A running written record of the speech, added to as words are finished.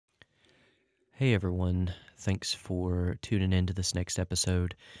Hey everyone, thanks for tuning in to this next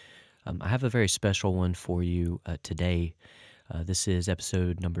episode. I have a very special one for you today. This is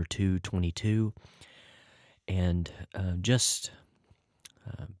episode number 222, and just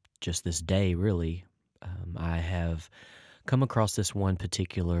this day, really, I have come across this one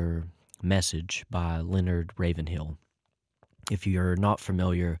particular message by Leonard Ravenhill. If you're not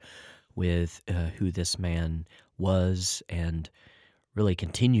familiar with who this man was and really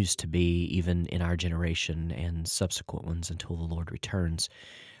continues to be even in our generation and subsequent ones until the Lord returns,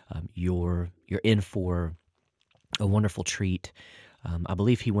 you're in for a wonderful treat. I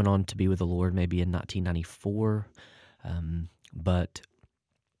believe he went on to be with the Lord maybe in 1994, but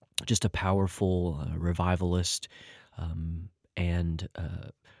just a powerful revivalist, and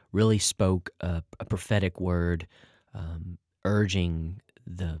really spoke a prophetic word, urging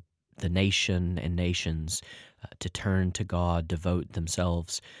the nation and nations to turn to God, devote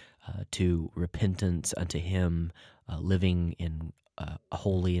themselves to repentance unto Him, living in a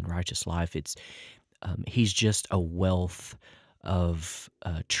holy and righteous life. He's just a wealth of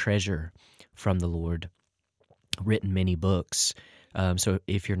treasure from the Lord, written many books. So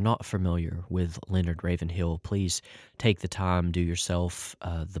if you're not familiar with Leonard Ravenhill, please take the time, do yourself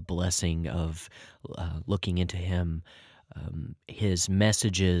the blessing of looking into him. His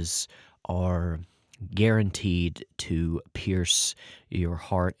messages are guaranteed to pierce your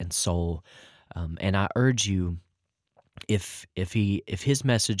heart and soul. And I urge you, if his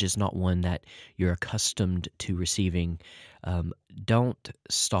message is not one that you're accustomed to receiving, don't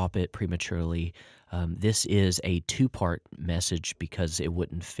stop it prematurely. This is a two-part message because it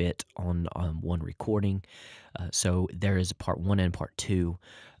wouldn't fit on one recording. So there is part one and part two,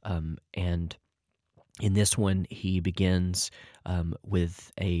 and in this one, he begins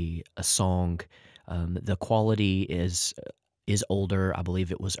with a song. The quality is older. I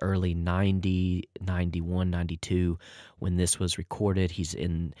believe it was early 90, 91, 92 when this was recorded. He's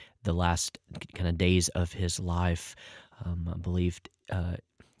in the last kind of days of his life. I believe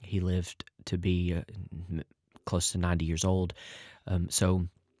he lived to be close to 90 years old. So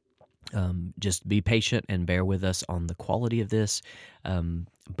just be patient and bear with us on the quality of this.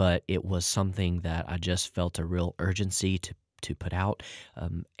 But it was something that I just felt a real urgency to put out.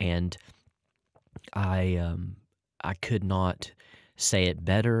 And I could not say it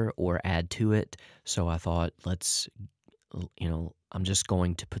better or add to it. So I thought, I'm just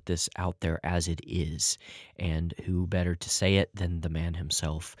going to put this out there as it is. And who better to say it than the man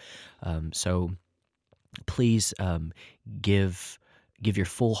himself? So please give your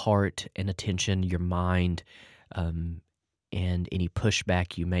full heart and attention, your mind, and any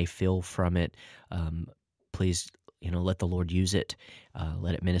pushback you may feel from it. Please, let the Lord use it.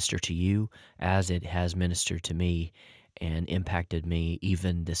 Let it minister to you as it has ministered to me and impacted me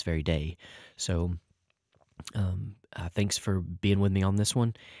even this very day. So thanks for being with me on this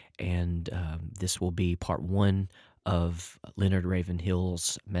one. And this will be part one of Leonard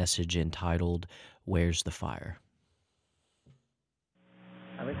Ravenhill's message entitled, "Where's the Fire?"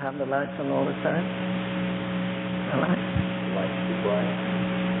 Are we having the lights on all the time? All right. Lights be bright.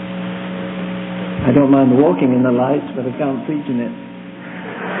 I don't mind walking in the lights, but I can't preach in it.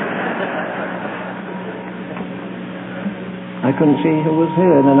 I couldn't see who was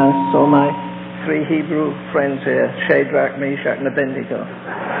here, and then I saw my three Hebrew friends here, Shadrach, Meshach, and Abednego.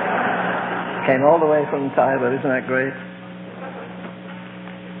 Came all the way from Tyler, isn't that great?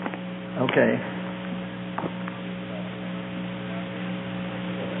 Okay.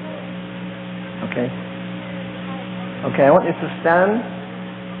 Okay, I want you to stand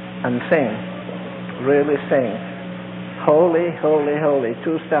and sing. Really sing. Holy, holy, holy.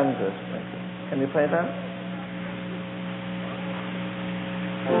 2 stanzas. Can you play that?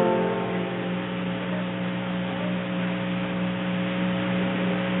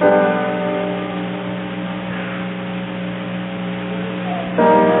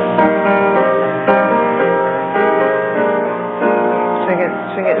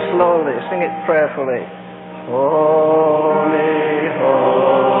 Sing it slowly, sing it prayerfully. Holy,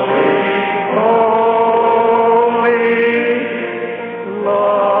 holy, holy,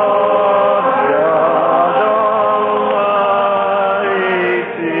 Lord God Almighty.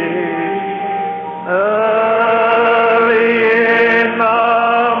 Early in the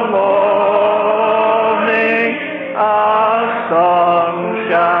morning, our song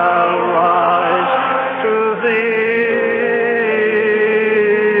shall rise to Thee.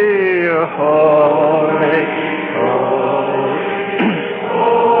 Holy,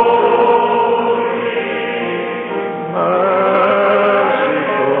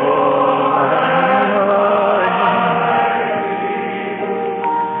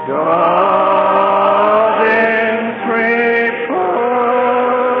 God.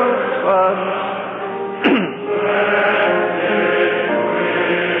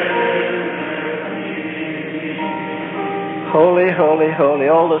 holy, holy.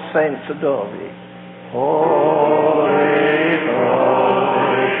 All the saints adore thee. Holy,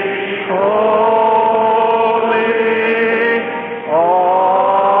 holy, holy.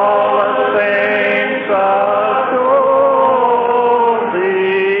 All the saints adore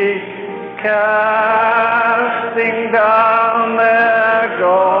thee, casting down their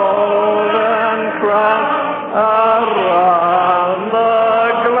golden crown around the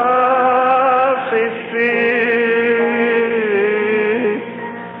glassy street.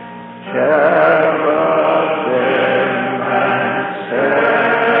 Cherubim and seraphim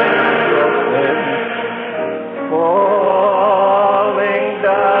falling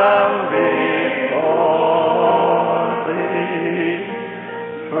down before thee.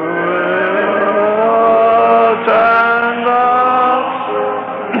 Fruit and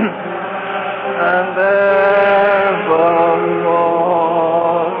and evermore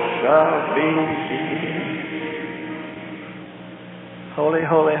shall be. Holy,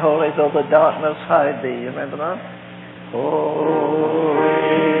 holy, holy, though the darkness hide thee. You remember that? Holy,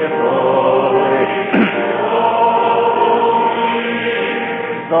 holy,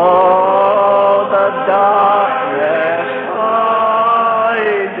 though the darkness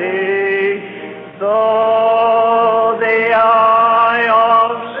hide thee, though the eye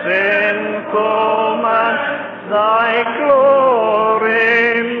of sinful man thy glory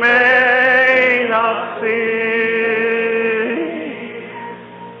may not see.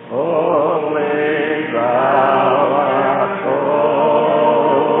 Holy thou art holy.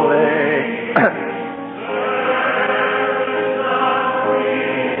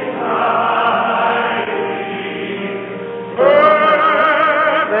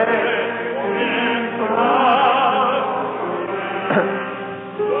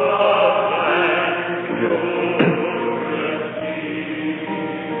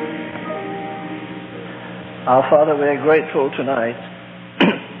 Our Father, we are grateful tonight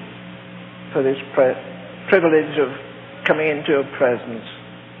for this privilege of coming into your presence.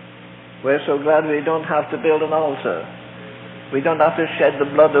 We're so glad we don't have to build an altar. We don't have to shed the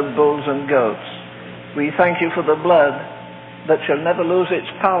blood of bulls and goats. We thank you for the blood that shall never lose its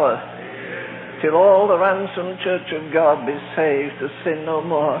power till all the ransomed church of God be saved to sin no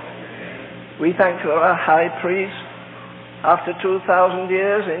more. We thank you for our high priest, after 2,000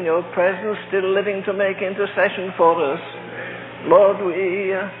 years in your presence, still living to make intercession for us. Lord,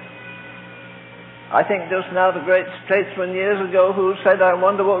 I think just now the great statesman years ago who said, I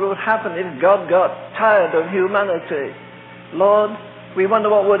wonder what would happen if God got tired of humanity. Lord, we wonder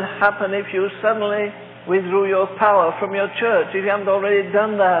what would happen if you suddenly withdrew your power from your church, if you haven't already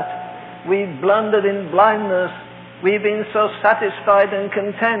done that. We've blundered in blindness. We've been so satisfied and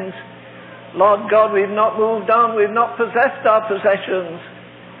content. Lord God, we've not moved on. We've not possessed our possessions.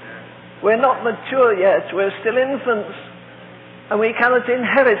 We're not mature yet. We're still infants. And we cannot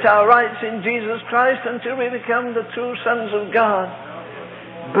inherit our rights in Jesus Christ until we become the true sons of God.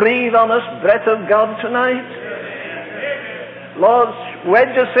 Breathe on us, breath of God, tonight. Lord,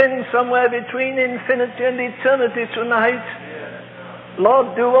 wedge us in somewhere between infinity and eternity tonight.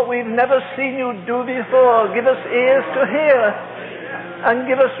 Lord, do what we've never seen you do before. Give us ears to hear and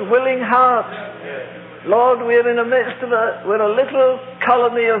give us willing hearts. Lord, we're in the midst of we're a little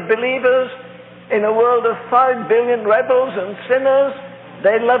colony of believers in a world of 5 billion rebels and sinners.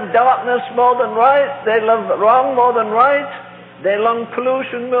 They love darkness more than right. They love wrong more than right. They love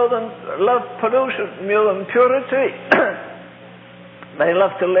pollution more than purity. They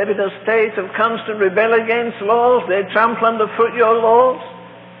love to live in a state of constant rebellion against laws. They trample underfoot your laws.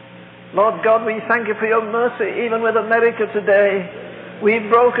 Lord God, we thank you for your mercy, even with America today. We've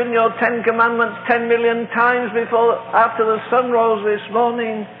broken your 10 commandments 10 million times after the sun rose this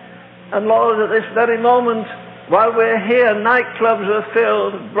morning. And Lord, at this very moment, while we're here, nightclubs are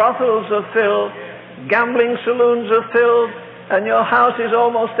filled, brothels are filled, gambling saloons are filled, and your house is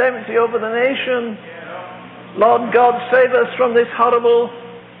almost empty over the nation. Lord God, save us from this horrible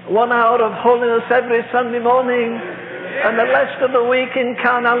 1 hour of holiness every Sunday morning, and the rest of the week in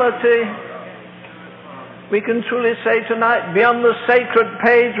carnality. We can truly say tonight, beyond the sacred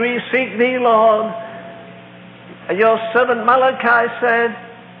page we seek thee, Lord. And your servant Malachi said,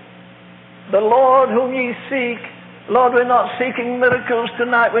 the Lord whom ye seek. Lord, we're not seeking miracles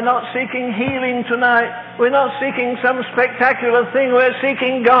tonight. We're not seeking healing tonight. We're not seeking some spectacular thing. We're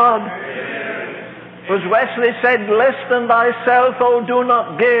seeking God. As Wesley said, less than thyself, oh, do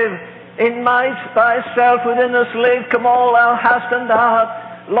not give. In might thyself within us live, come all thou hast and art.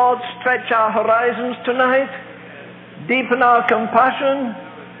 Lord, stretch our horizons tonight. Deepen our compassion.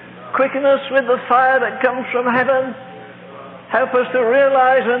 Quicken us with the fire that comes from heaven. Help us to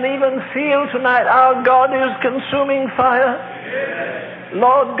realize and even feel tonight our God is consuming fire.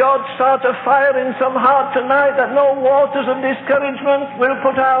 Lord God, start a fire in some heart tonight that no waters of discouragement will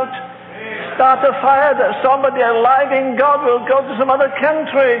put out. Start a fire that somebody alive in God will go to some other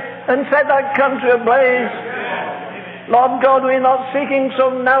country and set that country ablaze. Lord God, we're not seeking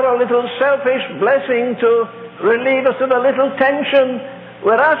some narrow little selfish blessing to relieve us of a little tension.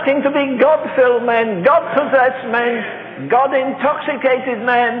 We're asking to be God-filled men, God-possessed men, God-intoxicated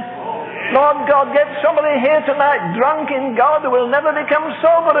men. Lord God, get somebody here tonight drunk in God who will never become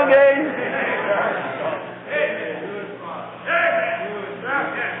sober again.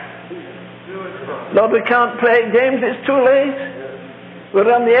 Lord, we can't play games, it's too late.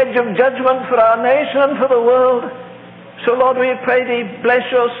 We're on the edge of judgment for our nation and for the world. So Lord, we pray Thee, bless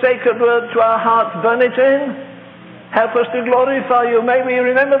Your sacred word to our hearts, burn it in. Help us to glorify You. May we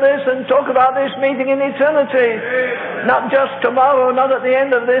remember this and talk about this meeting in eternity. Not just tomorrow, not at the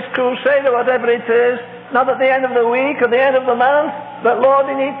end of this crusade or whatever it is, not at the end of the week or the end of the month, but Lord,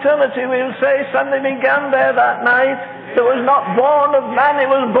 in eternity we'll say something began there that night that was not born of man,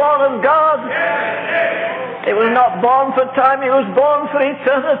 it was born of God. It was not born for time, it was born for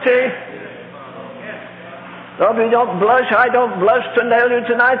eternity. Lord, we don't blush, I don't blush to nail You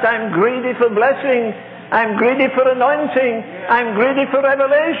tonight. I'm greedy for blessing. I'm greedy for anointing. I'm greedy for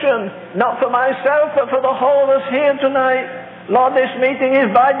revelation. Not for myself, but for the whole of us here tonight. Lord, this meeting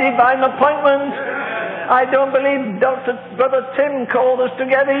is by divine appointment. I don't believe Brother Tim called us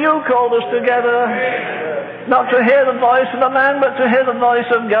together. You called us together. Not to hear the voice of a man, but to hear the voice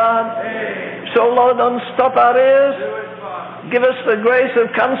of God. So, Lord, don't stop our ears. Give us the grace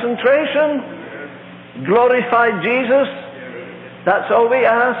of concentration. Glorify Jesus. That's all we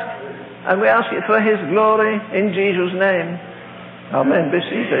ask. And we ask it for His glory in Jesus' name. Amen. Be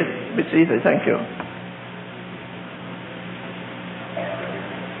seated. Be seated. Thank you.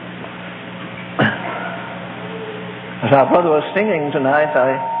 As our brother was singing tonight,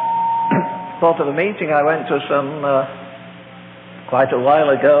 I thought of a meeting I went to quite a while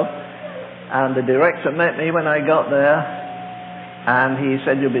ago, and the director met me when I got there, and he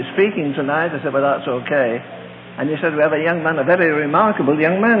said, "You'll be speaking tonight." I said, "Well, that's okay." And he said, "We have a young man, a very remarkable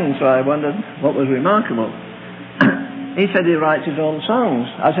young man." So I wondered what was remarkable. He said he writes his own songs.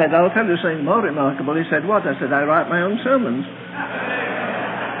 I said, "I'll tell you something more remarkable." He said, "What?" I said, "I write my own sermons."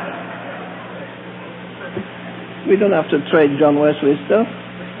 We don't have to trade John Wesley stuff.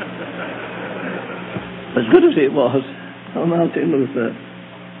 As good as it was, oh, Martin Luther.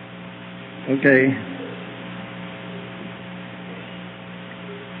 Okay.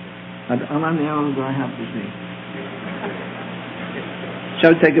 How many hours do I have to see?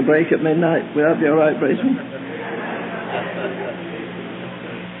 Shall we take a break at midnight? Will that be all right, Brayson?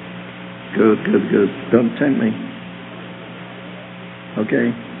 Good, good, good. Don't tempt me.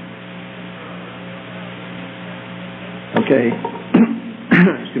 Okay. Okay.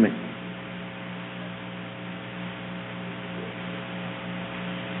 Excuse me.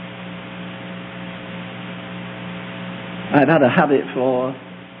 I've had a habit for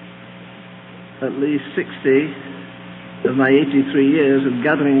at least 60 of my 83 years of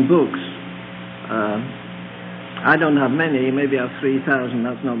gathering books. I don't have many, maybe I have 3,000,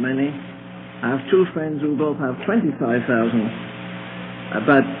 that's not many. I have two friends who both have 25,000.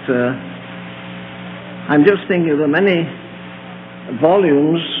 But I'm just thinking of the many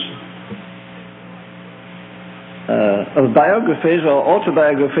volumes of biographies or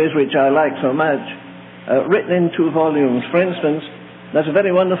autobiographies which I like so much, written in 2 volumes. For instance, there's a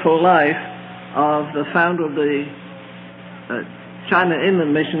very wonderful life of the founder of the China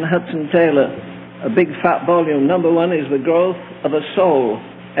Inland Mission, Hudson Taylor, a big fat volume. Number 1 is The Growth of a Soul,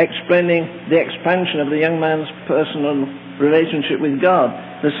 explaining the expansion of the young man's personal relationship with God.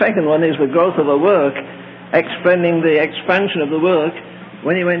 The second one is The Growth of a Work, explaining the expansion of the work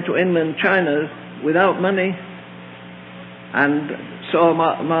when he went to inland China without money and saw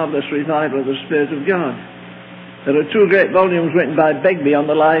a marvelous revival of the Spirit of God. There are 2 great volumes written by Begbie on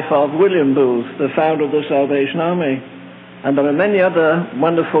the life of William Booth, the founder of the Salvation Army. And there are many other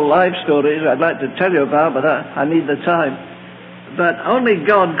wonderful life stories I'd like to tell you about, but I need the time. But only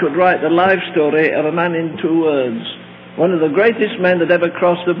God could write the life story of a man in 2 words. One of the greatest men that ever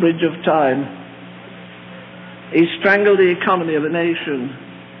crossed the bridge of time. He strangled the economy of a nation.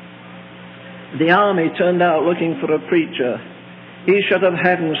 The army turned out looking for a preacher. He shut up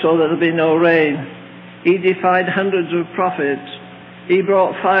heaven so that there'd be no rain. He defied hundreds of prophets. He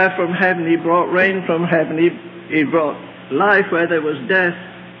brought fire from heaven. He brought rain from heaven. He brought life where there was death.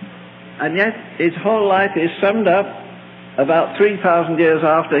 And yet his whole life is summed up about 3,000 years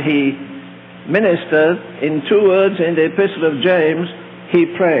after he ministered in 2 words in the Epistle of James, he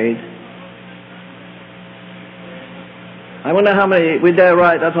prayed. I wonder how many we dare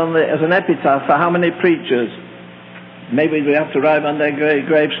write that as an epitaph for how many preachers. Maybe we have to write on their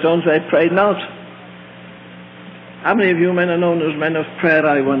gravestones, they prayed not. How many of you men are known as men of prayer,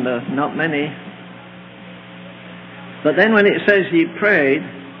 I wonder? Not many. But then when it says he prayed,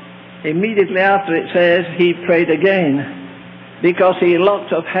 immediately after it says he prayed again, because he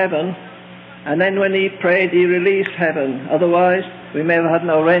locked up heaven, and then when he prayed he released heaven. Otherwise we may have had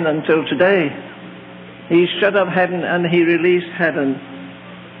no rain until today. He shut up heaven and he released heaven.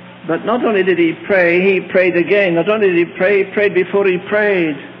 But not only did he prayed again. Not only did he prayed before he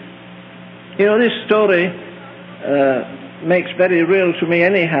prayed. You know, this story makes very real to me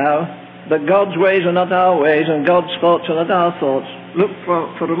anyhow, that God's ways are not our ways and God's thoughts are not our thoughts. Look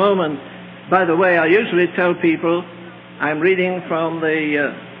for a moment. By the way, I usually tell people I'm reading from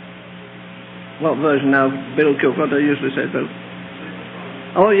the what version now? Bill Cook, what do I usually say, Bill?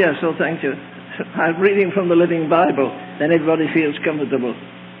 Oh yes, oh thank you. I'm reading from the Living Bible. Then everybody feels comfortable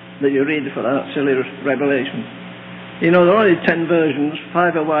that you read for that silly revelation. You know, there are only 10 versions.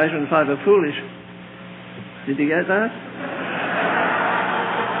 5 are wise and 5 are foolish. Did you get that?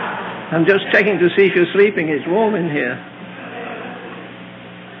 I'm just checking to see if you're sleeping. It's warm in here.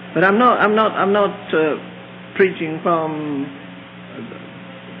 But I'm not preaching from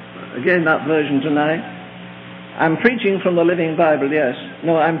again that version tonight. I'm preaching from the Living Bible, yes.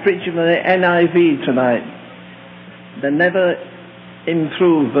 No, I'm preaching from the NIV tonight. The never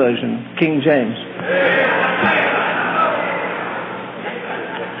improved version, King James.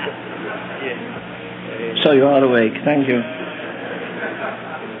 So you are awake, thank you.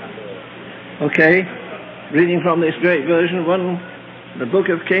 Okay, reading from this great version, the book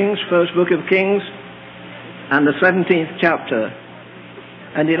of Kings, first book of Kings, and the 17th chapter.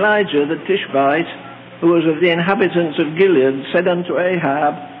 And Elijah the Tishbite, who was of the inhabitants of Gilead, said unto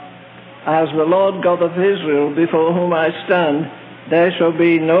Ahab, As the Lord God of Israel, before whom I stand, there shall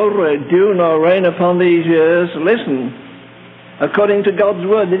be no dew nor rain upon these years. Listen, according to God's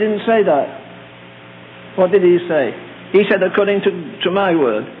word. He didn't say that. What did he say? He said, according to my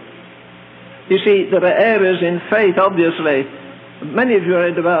word. You see, there are errors in faith, obviously. Many of you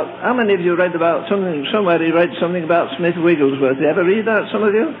read about, how many of you read about something, somewhere he read something about Smith Wigglesworth. Did you ever read that, some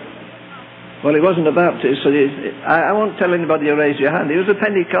of you? Well, he wasn't a Baptist, so I won't tell anybody to raise your hand. He was a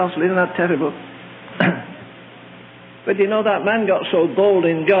Pentecostal, isn't that terrible? But you know, that man got so bold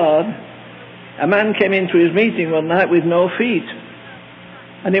in God, a man came into his meeting one night with no feet,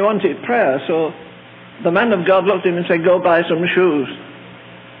 and he wanted prayer, so the man of God looked at him and said, go buy some shoes.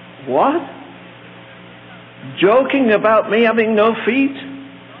 What? Joking about me having no feet?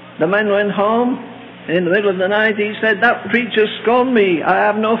 The man went home, and in the middle of the night he said, that preacher scorned me, I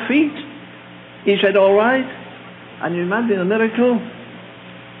have no feet. He said, all right. And you imagine a miracle?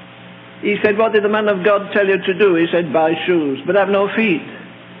 He said, what did the man of God tell you to do? He said, buy shoes, but have no feet.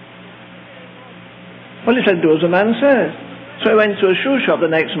 Well, he said, do as the man says. So he went to a shoe shop the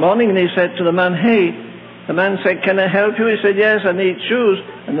next morning and he said to the man, hey, the man said, can I help you? He said, yes, I need shoes.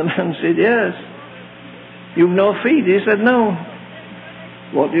 And the man said, yes. You've no feet? He said, no.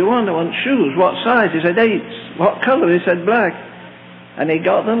 What do you want? I want shoes. What size? He said, 8. What color? He said, black. And he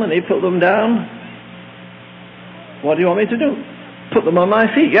got them and he put them down. What do you want me to do? Put them on my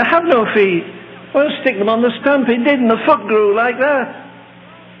feet. You have no feet. Well, stick them on the stump. He did, and the foot grew like that.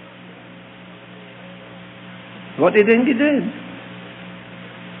 What do you think he did?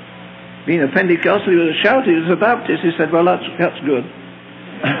 Being a Pentecostal, he was a shout. He was a Baptist. He said, well, that's good.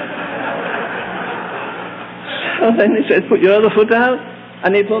 So then he said, put your other foot out.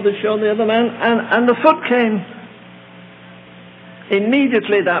 And he put the shoe on the other man, and the foot came.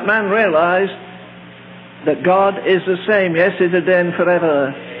 Immediately that man realized that God is the same yesterday, today, and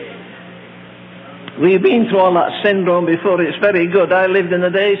forever. We've been through all that syndrome before. It's very good. I lived in the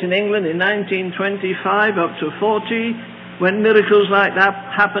days in England in 1925 up to 40 when miracles like that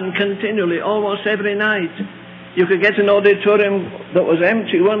happened continually, almost every night. You could get an auditorium that was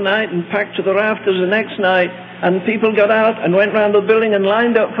empty one night and packed to the rafters the next night, and people got out and went round the building and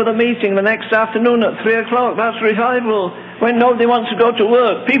lined up for the meeting the next afternoon at 3 o'clock. That's revival. When nobody wants to go to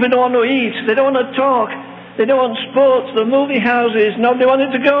work, people don't want to eat, they don't want to talk, they don't want sports, the movie houses, nobody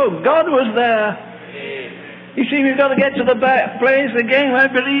wanted to go. God was there. You see, we've got to get to the place again. I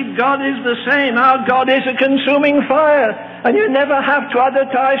believe God is the same. Our God is a consuming fire, and you never have to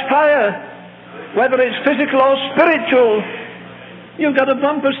advertise fire, whether it's physical or spiritual. You've got a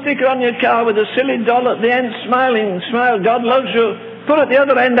bumper sticker on your car with a silly doll at the end smiling. Smile, God loves you. Put at the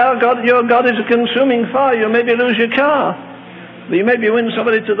other end, your God is a consuming fire. You'll maybe lose your car. You maybe win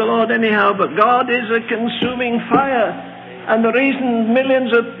somebody to the Lord anyhow, but God is a consuming fire. And the reason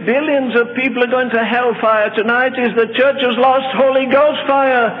billions of people are going to hellfire tonight is the church has lost Holy Ghost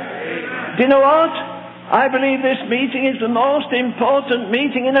fire. Do you know what? I believe this meeting is the most important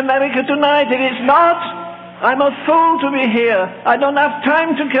meeting in America tonight. If it's not, I'm a fool to be here. I don't have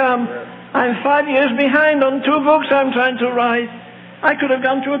time to come. I'm 5 years behind on 2 books I'm trying to write. I could have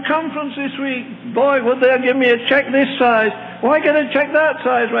gone to a conference this week. Boy, would they give me a check this size. Why get a check that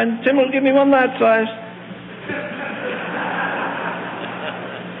size when Tim will give me one that size?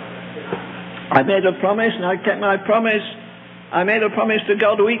 I made a promise and I kept my promise. I made a promise to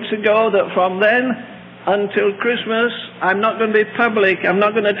God weeks ago that from then until Christmas I'm not going to be public. I'm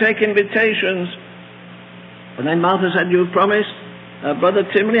not going to take invitations. And then Martha said, "You promised, Brother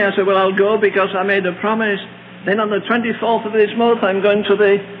Timley." I said, "Well, I'll go because I made a promise." Then on the 24th of this month, I'm going to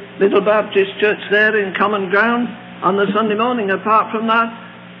the little Baptist church there in Common Ground on the Sunday morning. Apart from that,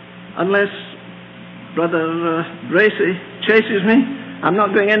 unless Brother Racy chases me, I'm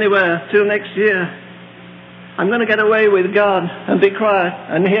not going anywhere till next year. I'm going to get away with God and be quiet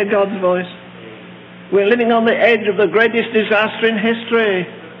and hear God's voice. We're living on the edge of the greatest disaster in history.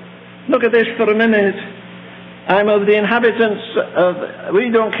 Look at this for a minute. I'm of the inhabitants of, we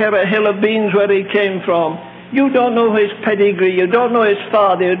don't care a hill of beans where he came from. You don't know his pedigree, you don't know his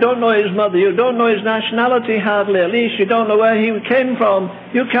father, you don't know his mother, you don't know his nationality hardly, at least you don't know where he came from.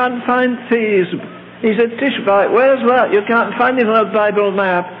 You can't find thieves. He's a Tishbite. Where's that? You can't find it on a Bible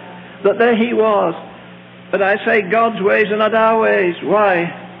map. But there he was. But I say God's ways are not our ways. Why?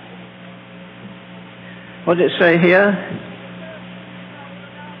 What does it say here?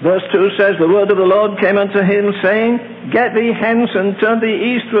 Verse 2 says, "The word of the Lord came unto him, saying, Get thee hence and turn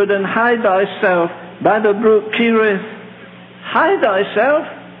thee eastward and hide thyself by the brook Cherith." Hide thyself?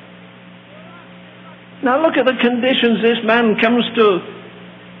 Now look at the conditions this man comes to.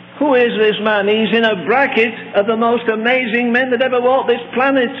 Who is this man? He's in a bracket of the most amazing men that ever walked this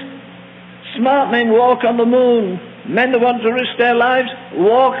planet. Smart men walk on the moon. Men that want to risk their lives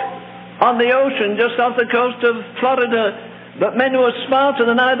walk on the ocean just off the coast of Florida. But men who are smarter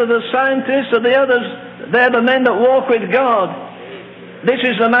than either the scientists or the others, they're the men that walk with God. This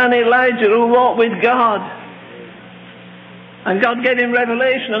is the man Elijah who walked with God. And God gave him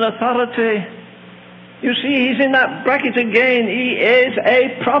revelation and authority. You see, he's in that bracket again. He is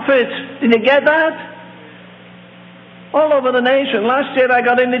a prophet. Did you get that? All over the nation. Last year I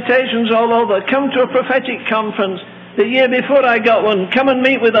got invitations all over. Come to a prophetic conference. The year before I got one. Come and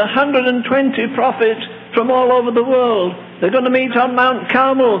meet with 120 prophets from all over the world. They're going to meet on Mount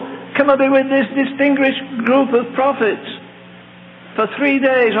Carmel. Come and be with this distinguished group of prophets for 3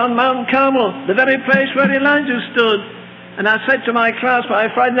 days on Mount Carmel, the very place where Elijah stood. And I said to my class, my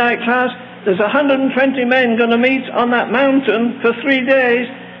Friday night class, there's 120 men going to meet on that mountain for 3 days.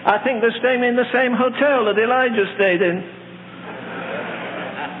 I think they're staying in the same hotel that Elijah stayed in.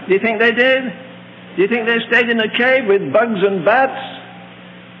 Do you think they did? Do you think they stayed in a cave with bugs and bats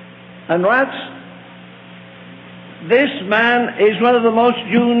and rats? This man is one of the most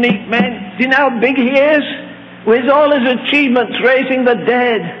unique men. Do you know how big he is? With all his achievements, raising the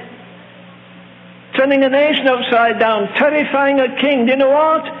dead, turning a nation upside down, terrifying a king. Do you know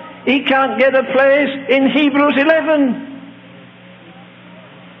what? He can't get a place in Hebrews 11.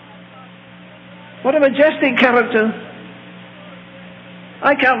 What a majestic character.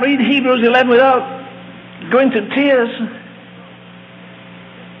 I can't read Hebrews 11 without going to tears.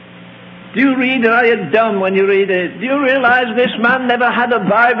 Do you read, or are you dumb when you read it? Do you realize this man never had a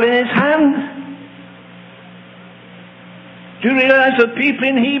Bible in his hand? Do you realize the people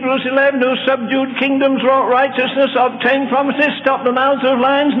in Hebrews 11 who subdued kingdoms, wrought righteousness, obtained promises, stopped the mouths of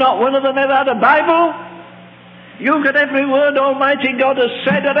lions, not one of them ever had a Bible? You've got every word Almighty God has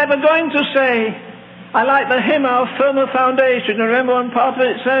said or ever going to say. I like the hymn, Our Firmer Foundation. Remember one part of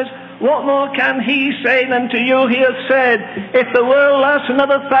it says, what more can he say than to you he has said? If the world lasts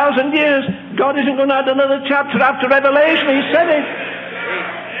another 1,000 years, God isn't going to add another chapter after Revelation. He said it.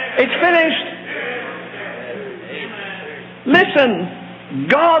 It's finished. Listen,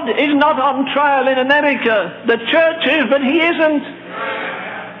 God is not on trial in America. The church is, but he isn't.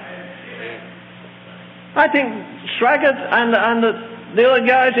 I think Swaggart and the other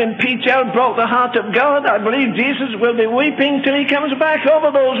guys in Peach-L broke the heart of God. I believe Jesus will be weeping till he comes back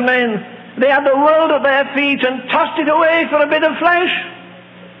over those men. They had the world at their feet and tossed it away for a bit of flesh.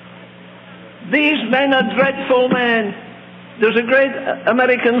 These men are dreadful men. There's a great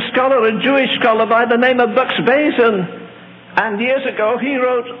American scholar, a Jewish scholar by the name of Bucks Basin. And years ago he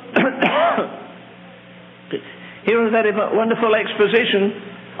wrote a very wonderful exposition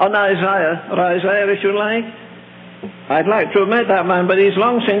on Isaiah, or Isaiah if you like. I'd like to have met that man, but he's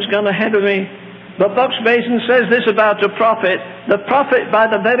long since gone ahead of me. But Bucks Mason says this about a prophet. The prophet, by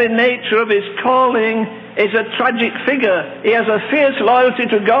the very nature of his calling, is a tragic figure. He has a fierce loyalty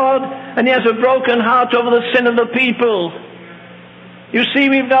to God, and he has a broken heart over the sin of the people. You see,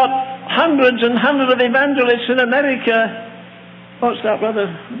 we've got hundreds and hundreds of evangelists in America. What's that,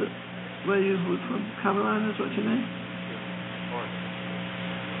 brother? Where are you from? Carolina, is what your name?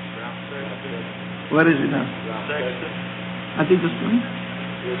 Where is it now? I think this one.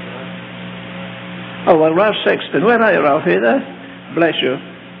 Oh, well, Ralph Sexton. Where are you, Ralph? Here, there? Bless you.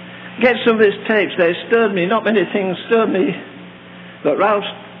 Get some of his tapes. They stirred me. Not many things stirred me. But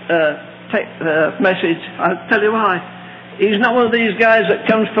Ralph's message, I'll tell you why. He's not one of these guys that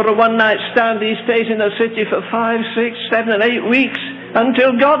comes for a one-night stand. He stays in the city for 5, 6, 7, and 8 weeks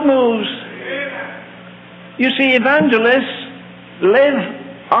until God moves. You see, evangelists live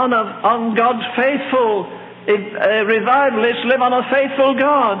on God's faithful. Revivalists live on a faithful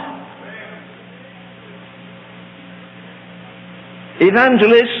God.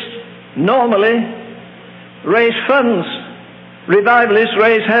 Evangelists normally raise funds. Revivalists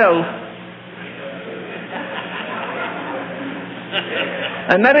raise hell.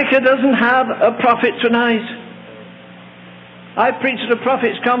 America doesn't have a prophet tonight. I preached at a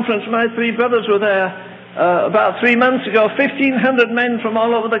prophets conference. My 3 brothers were there about 3 months ago. 1,500 men from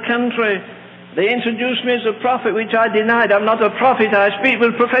all over the country. They introduced me as a prophet, which I denied. I'm not a prophet. I speak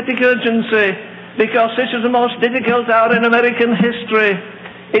with prophetic urgency, because this is the most difficult hour in American history.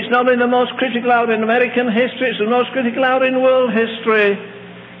 It's not only the most critical hour in American history, it's the most critical hour in world history.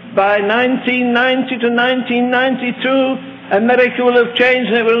 By 1990 to 1992, America will have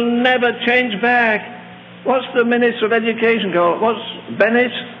changed, and it will never change back. What's the Minister of Education called? What's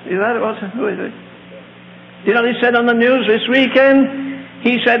Bennett? Is that it? Who is it? You know what he said on the news this weekend?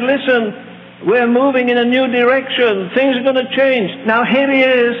 He said, listen, we're moving in a new direction. Things are going to change. Now here he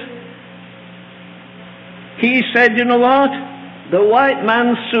is. He said, you know what? The white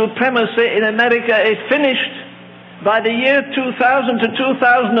man's supremacy in America is finished. By the year 2000 to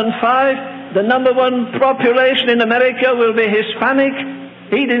 2005, the #1 population in America will be Hispanic.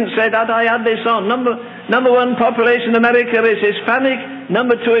 He didn't say that, I had this on. Number 1 population in America is Hispanic,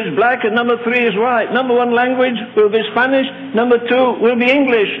 #2 is black, and #3 is white. #1 language will be Spanish, #2 will be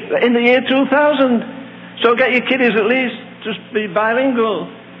English in the year 2000. So get your kiddies at least to be bilingual.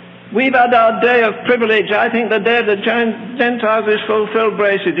 We've had our day of privilege. I think the day of the Gentiles is fulfilled,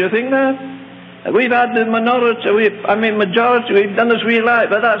 Bracey. Do you think that? We've had the majority, we've done as we like,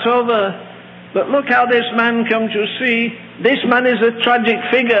 but that's over. But look how this man comes, you see. This man is a tragic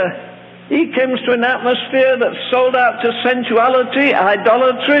figure. He comes to an atmosphere that's sold out to sensuality,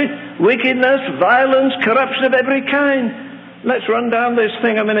 idolatry, wickedness, violence, corruption of every kind. Let's run down this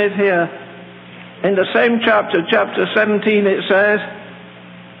thing a minute here. In the same chapter, chapter 17, it says,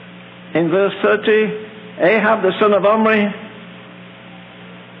 in verse 30, Ahab the son of Omri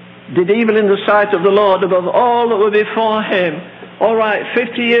did evil in the sight of the Lord above all that were before him. All right,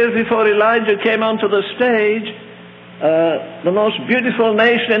 50 years before Elijah came onto the stage, the most beautiful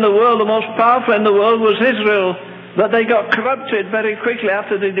nation in the world, the most powerful in the world was Israel. But they got corrupted very quickly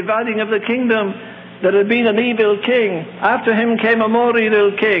after the dividing of the kingdom. There had been an evil king. After him came a more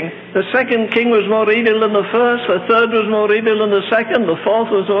evil king. The second king was more evil than the first. The third was more evil than the second. The fourth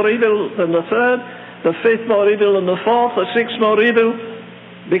was more evil than the third. The fifth more evil than the fourth. The sixth more evil.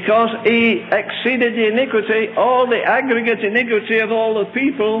 Because he exceeded the iniquity, all the aggregate iniquity of all the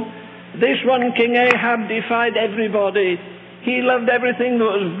people. This one king Ahab defied everybody. He loved everything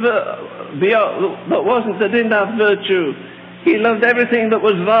that didn't have virtue. He loved everything that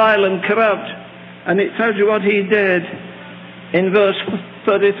was vile and corrupt. And it tells you what he did. In verse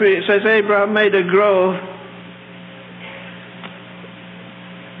 33 it says, Abraham made a grove.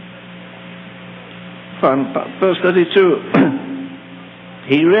 From verse 32,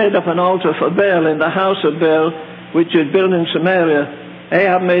 he reared up an altar for Baal in the house of Baal, which he had built in Samaria.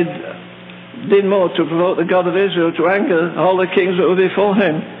 Ahab did more to provoke the God of Israel to anger all the kings that were before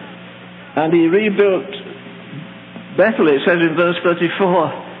him. And he rebuilt Bethel, it says in verse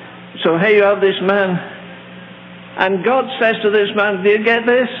 34. So here you have this man. And God says to this man, do you get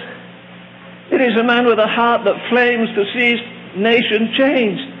this? It is a man with a heart that flames to see his nation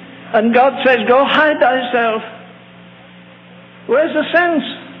changed. And God says, go hide thyself. Where's the sense?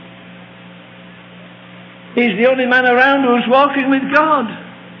 He's the only man around who's walking with God.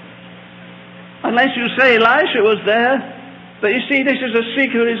 Unless you say Elisha was there. But you see, this is a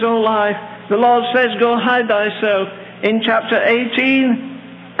secret of his whole life. The Lord says, go hide thyself. In chapter 18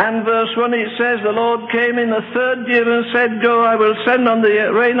 and verse 1 it says, the Lord came in the 3rd year and said, go, I will send on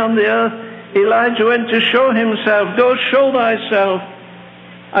the rain on the earth Elijah went to show himself. Go show thyself.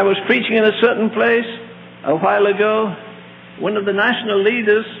 I was preaching in a certain place a while ago. One of the national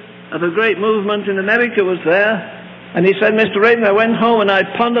leaders of a great movement in America was there, and he said, Mr. Ravenhill, I went home and I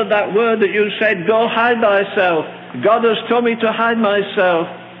pondered that word that you said, go hide thyself. God has told me to hide myself.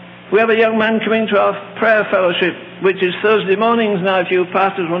 We have a young man coming to our prayer fellowship, which is Thursday mornings now if you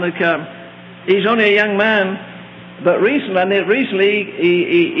pastors want to come. He's only a young man, but recently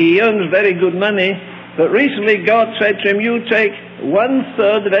he earns very good money, but recently God said to him, you take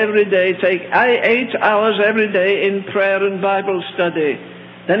 1/3 of every day, take 8 hours every day in prayer and Bible study.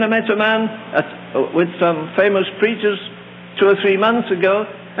 Then I met a man with some famous preachers 2 or 3 months ago,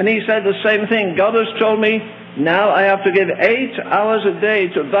 and he said the same thing. God has told me now I have to give 8 hours a day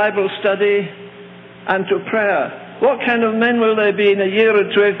to Bible study and to prayer. What kind of men will they be in a year or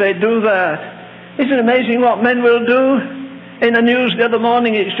two if they do that? Isn't it amazing what men will do? In the news the other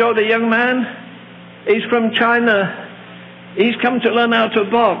morning it showed a young man. He's from China. He's come to learn how to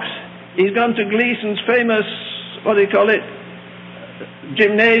box. He's gone to Gleason's famous, what do you call it,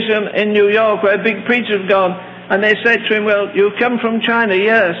 gymnasium in New York where big preachers have gone. And they said to him, well, you come from China?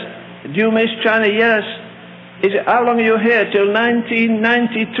 Yes. Do you miss China? Yes. He said, how long are you here? Till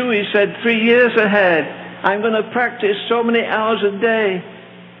 1992, he said, 3 years ahead. I'm going to practice so many hours a day.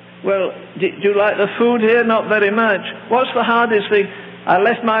 Well, do you like the food here? Not very much. What's the hardest thing? I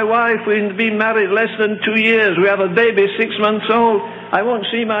left my wife. We've been married less than 2 years. We have a baby 6 months old. I won't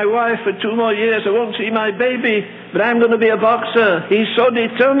see my wife for 2 more years. I won't see my baby. But I'm going to be a boxer. He's so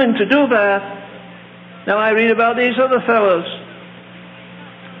determined to do that. Now I read about these other fellows.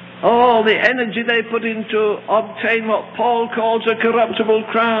 All the energy they put into obtain what Paul calls a corruptible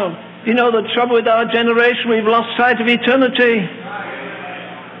crown. You know the trouble with our generation? We've lost sight of eternity.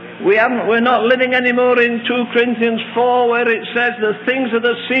 We're not living anymore in 2 Corinthians 4 where it says the things that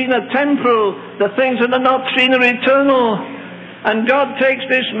are seen are temporal, the things that are not seen are eternal. And God takes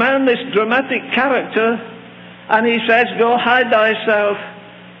this man, this dramatic character, and he says, go hide thyself.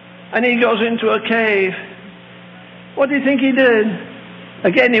 And he goes into a cave. What do you think he did?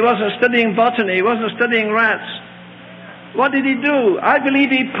 Again, he wasn't studying botany, he wasn't studying rats. What did he do? I believe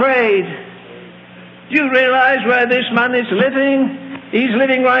he prayed. Do you realize where this man is living? He's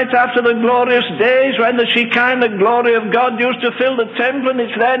living right after the glorious days when the Shekinah glory of God used to fill the temple, and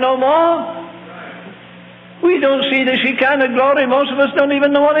it's there no more. We don't see the Shekinah glory. Most of us don't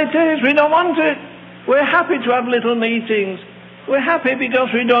even know what it is. We don't want it. We're happy to have little meetings. We're happy because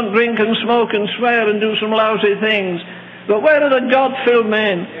we don't drink and smoke and swear and do some lousy things. But where are the God-filled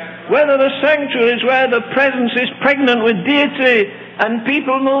men? Where are the sanctuaries where the presence is pregnant with deity and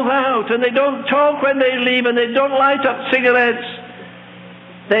people move out and they don't talk when they leave and they don't light up cigarettes?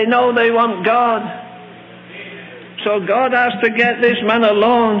 They know they want God. So God has to get this man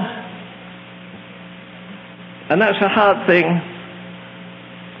alone. And that's a hard thing.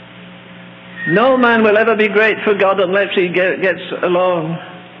 No man will ever be great for God unless he gets alone.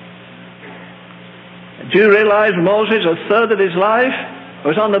 Do you realize Moses, 1/3 of his life,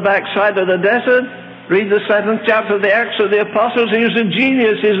 was on the backside of the desert? Read the 7th chapter of the Acts of the Apostles. He was a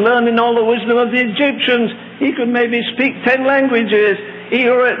genius. He's learning all the wisdom of the Egyptians. He could maybe speak 10 languages.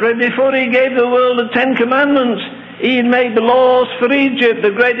 Before he gave the world the 10 Commandments, he had made the laws for Egypt,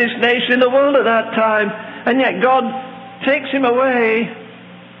 the greatest nation in the world at that time. And yet God takes him away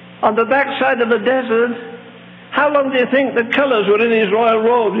on the backside of the desert. How long do you think the colors were in his royal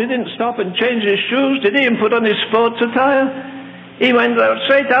robes? He didn't stop and change his shoes. Did he even put on his sports attire? He went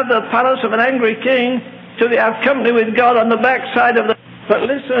straight out of the palace of an angry king to have company with God on the backside of the... But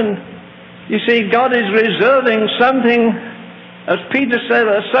listen, you see, God is reserving something, as Peter said,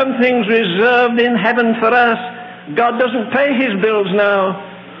 there's some things reserved in heaven for us. God doesn't pay his bills now.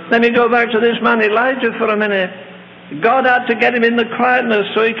 Let me go back to this man Elijah for a minute. God had to get him in the quietness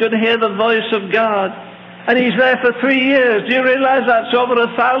so he could hear the voice of God. And he's there for 3 years. Do you realize that's over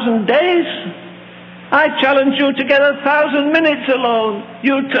 1,000 days? I challenge you to get 1,000 minutes alone.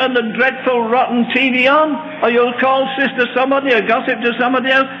 You turn the dreadful, rotten TV on, or you'll call sister somebody or gossip to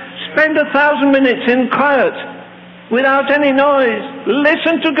somebody else. Spend 1,000 minutes in quiet, without any noise.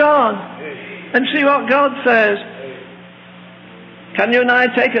 Listen to God and see what God says. Can you and I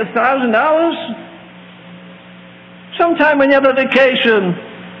take 1,000 hours? Sometime when you have a vacation,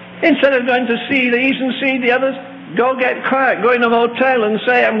 instead of going to see these and see the others, go get quiet, go in a motel and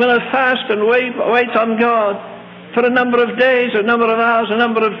say, I'm going to fast and wait on God for a number of days, a number of hours, a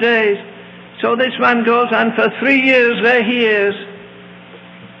number of days. So this man goes, and for 3 years there he is.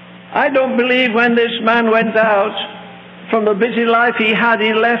 I don't believe when this man went out from the busy life he had,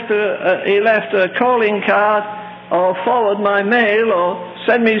 he left a calling card or forward my mail or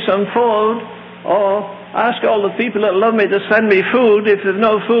send me some food, or ask all the people that love me to send me food. If there's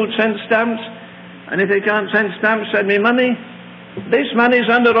no food, send stamps. And if they can't send stamps, send me money. This man is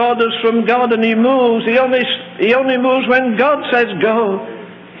under orders from God, and he moves. He only moves when God says go.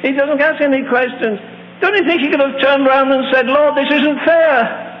 He doesn't ask any questions. Don't you think he could have turned around and said, Lord, this isn't fair.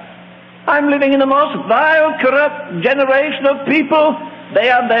 I'm living in the most vile, corrupt generation of people. They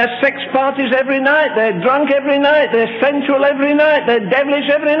have their sex parties every night. They're drunk every night. They're sensual every night. They're devilish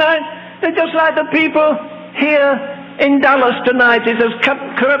every night. They're just like the people here in Dallas tonight. It's as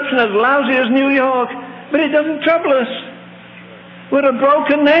corruption as lousy as New York. But it doesn't trouble us. We're a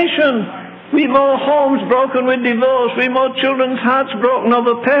broken nation. We've more homes broken with divorce. We've more children's hearts broken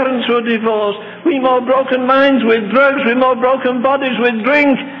over parents who are divorced. We've more broken minds with drugs. We've more broken bodies with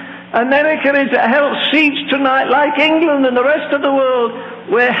drink. America is held siege tonight like England and the rest of the world.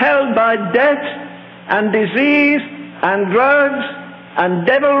 We're held by debt and disease and drugs and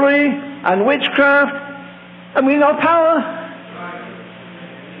devilry and witchcraft, and we've no power.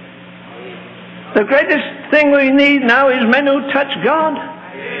 The greatest thing we need now is men who touch God.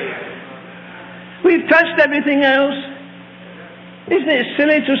 We've touched everything else. Isn't it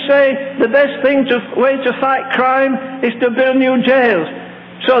silly to say the best way to fight crime is to build new jails,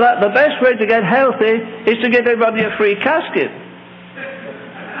 so that the best way to get healthy is to give everybody a free casket?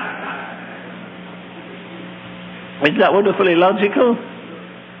 Isn't that wonderfully logical?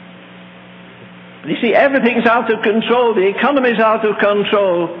 You see, everything's out of control. The economy's out of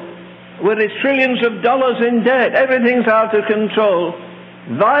control. With its trillions of dollars in debt, everything's out of control.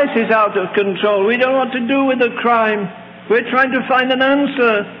 Vice is out of control. We don't know what to do with the crime. We're trying to find an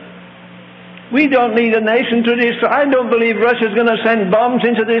answer. We don't need a nation to destroy. I don't believe Russia's going to send bombs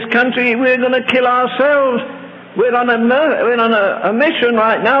into this country. We're going to kill ourselves. We're on a mission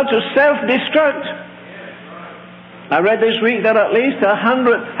right now to self-destruct. I read this week that at least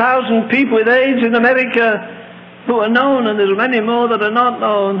 100,000 people with AIDS in America who are known, and there's many more that are not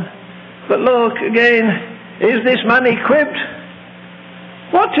known. But look, again, is this man equipped?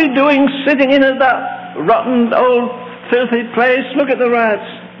 What's he doing sitting in that rotten, old, filthy place? Look at the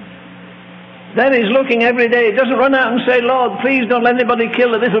rats. Then he's looking every day. He doesn't run out and say, Lord, please don't let anybody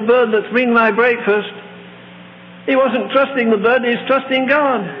kill the little bird that's bringing my breakfast. He wasn't trusting the bird, he's trusting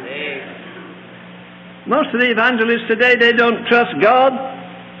God. Most of the evangelists today, they don't trust God,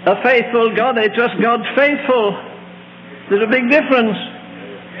 a faithful God, they trust God faithful. There's a big difference.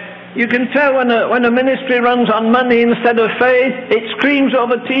 You can tell when a ministry runs on money instead of faith. It screams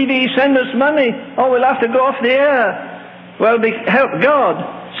over TV, send us money, or we'll have to go off the air. Well, help God.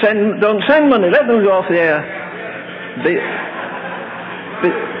 Don't send money, let them go off the air. Be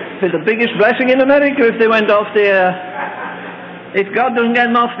the biggest blessing in America if they went off the air. If God doesn't get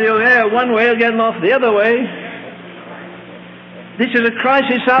them off the air one way, he'll get them off the other way. This is a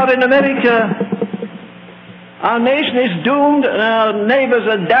crisis out in America. Our nation is doomed, and our neighbors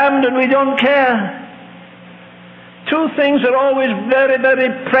are damned, and we don't care. Two things are always very, very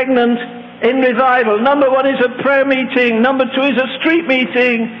pregnant in revival. Number one is a prayer meeting. Number two is a street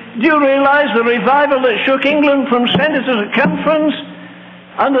meeting. Do you realize the revival that shook England from centre to circumference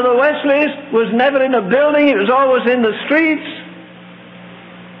under the Wesleys was never in a building, it was always in the streets?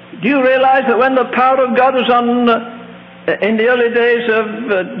 Do you realize that when the power of God was on in the early days of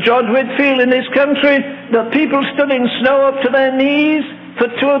George Whitefield in this country, the people stood in snow up to their knees for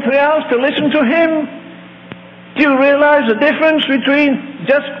 2 or 3 hours to listen to him? Do you realize the difference between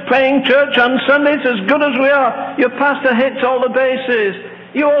just playing church on Sundays, as good as we are? Your pastor hits all the bases.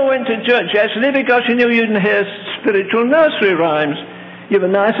 You all went to church yesterday because you knew you didn't hear spiritual nursery rhymes. You have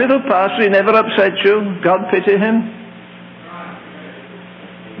a nice little pastor, he never upset you. God pity him.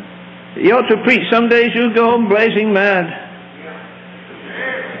 You ought to preach some days, you'll go home blazing mad.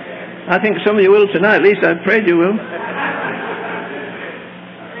 I think some of you will tonight, at least I prayed you will.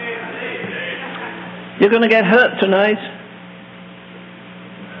 You're going to get hurt tonight.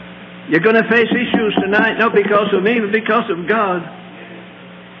 You're going to face issues tonight, not because of me, but because of God.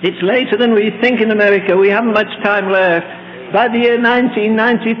 It's later than we think in America. We haven't much time left. By the year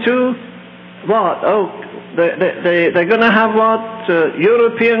 1992, what? Oh, they're going to have what?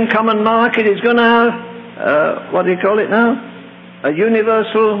 European Common Market is going to have, what do you call it now? A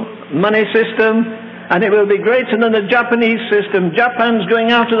universal money system, and it will be greater than the Japanese system. Japan's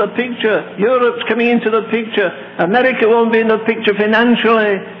going out of the picture. Europe's coming into the picture. America won't be in the picture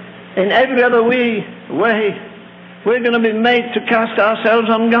financially. In every other way, we're going to be made to cast ourselves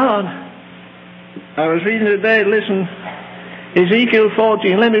on God. I was reading today, listen, Ezekiel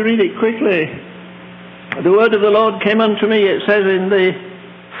 14, let me read it quickly. The word of the Lord came unto me, it says in the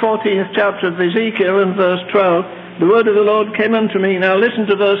 14th chapter of Ezekiel in verse 12, the word of the Lord came unto me. Now listen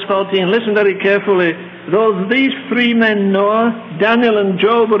to verse 14. Listen very carefully. Though these three men, Noah, Daniel, and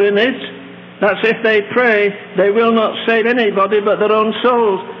Job, were in it, that's if they pray, they will not save anybody but their own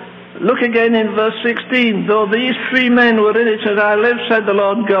souls. Look again in verse 16. Though these three men were in it, as I live, said the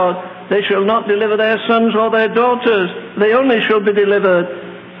Lord God, they shall not deliver their sons or their daughters. They only shall be delivered.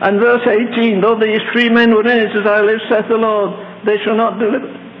 And verse 18. Though these three men were in it, as I live, saith the Lord, they shall not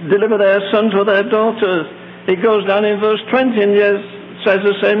deliver their sons or their daughters. It goes down in verse 20 and yes, says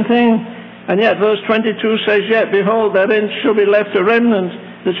the same thing. And yet verse 22 says, Yet behold, therein shall be left a remnant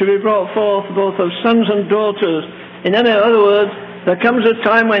that shall be brought forth both of sons and daughters. In other words, there comes a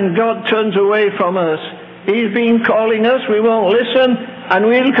time when God turns away from us. He's been calling us, we won't listen, and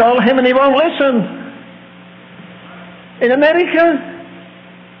we'll call him and he won't listen. In America,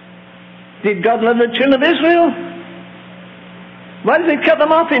 did God love the children of Israel? Why did he cut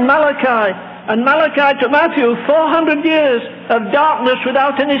them off in Malachi? And Malachi to Matthew, 400 years of darkness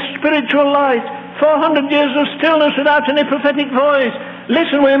without any spiritual light. 400 years of stillness without any prophetic voice.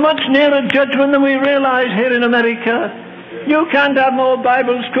 Listen, we're much nearer judgment than we realize here in America. You can't have more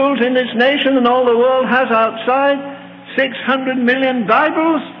Bible schools in this nation than all the world has outside. 600 million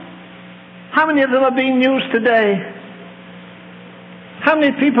Bibles. How many of them are being used today? How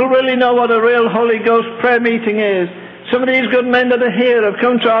many people really know what a real Holy Ghost prayer meeting is? Some of these good men that are here have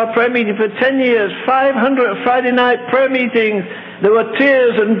come to our prayer meeting for 10 years, 500 Friday night prayer meetings. There were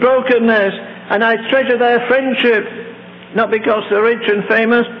tears and brokenness, and I treasure their friendship, not because they're rich and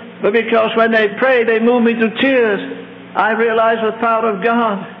famous, but because when they pray, they move me to tears. I realize the power of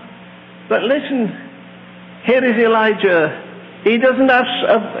God. But listen, here is Elijah. He doesn't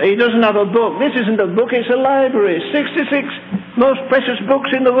have a book. This isn't a book, it's a library. 66 most precious books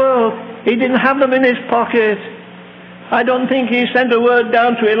in the world. He didn't have them in his pocket. I don't think he sent a word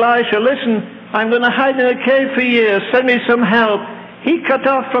down to Elisha, listen, I'm going to hide in a cave for years, send me some help. He cut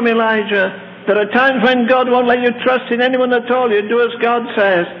off from Elijah. There are times when God won't let you trust in anyone at all. You do as God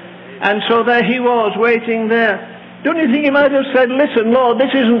says. And so there he was, waiting there. Don't you think he might have said, listen, Lord,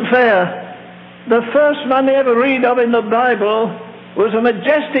 this isn't fair. The first man they ever read of in the Bible was a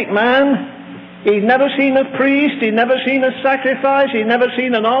majestic man. He'd never seen a priest, he'd never seen a sacrifice, he'd never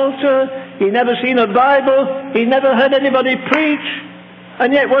seen an altar, he'd never seen a Bible, he'd never heard anybody preach.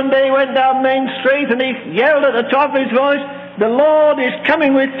 And yet one day he went down Main Street and he yelled at the top of his voice, the Lord is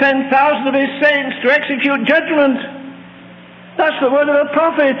coming with 10,000 of his saints to execute judgment. That's the word of a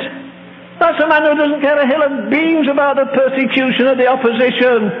prophet. That's a man who doesn't care a hill of beans about the persecution of the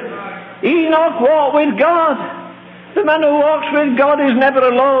opposition. Enoch walked with God. The man who walks with God is never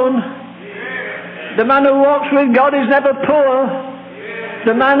alone. The man who walks with God is never poor.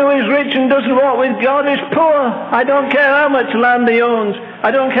 The man who is rich and doesn't walk with God is poor. I don't care how much land he owns. I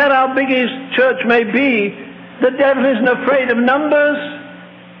don't care how big his church may be. The devil isn't afraid of numbers.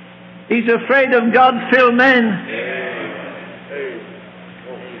 He's afraid of God-filled men.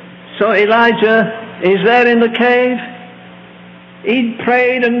 So Elijah is there in the cave. He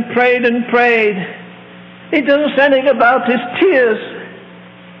prayed and prayed and prayed. He doesn't say anything about his tears.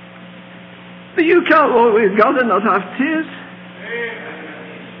 But you can't walk with God and not have tears.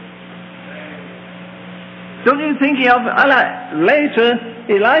 Don't you think later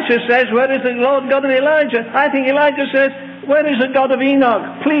Elisha says, where is the Lord God of Elijah? I think Elijah says, where is the God of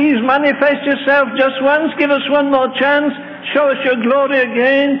Enoch? Please manifest yourself just once. Give us one more chance. Show us your glory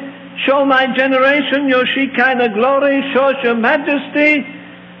again. Show my generation your Shekinah glory. Show us your majesty.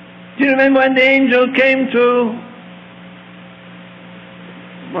 Do you remember when the angel came to...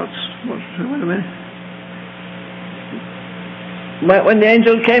 wait a minute. When the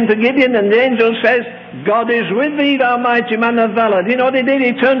angel came to Gideon and the angel says, God is with thee, thou mighty man of valor. Do you know what he did?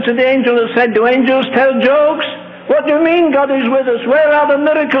 He turned to the angel and said, do angels tell jokes? What do you mean God is with us? Where are the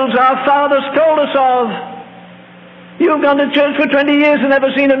miracles our fathers told us of? You've gone to church for 20 years and never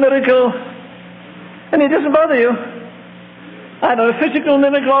seen a miracle. And it doesn't bother you. Either a physical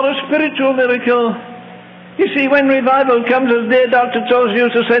miracle or a spiritual miracle. You see, when revival comes, as dear Dr. Toes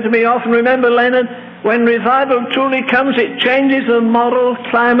used to say to me often, remember, Leonard, when revival truly comes, it changes the moral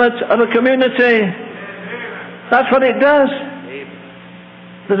climate of a community. That's what it does.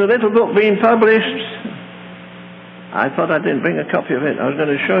 There's a little book being published. I thought I didn't bring a copy of it. I was going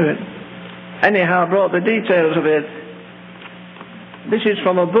to show you it. Anyhow, I brought the details of it. This is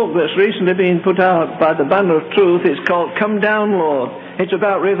from a book that's recently been put out by the Banner of Truth. It's called Come Down, Lord. It's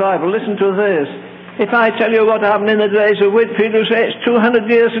about revival. Listen to this. If I tell you what happened in the days of Whitfield, you say it's 200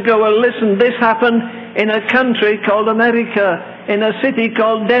 years ago. Well, listen, this happened in a country called America, in a city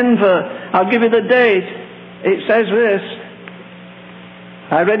called Denver. I'll give you the date. It says this.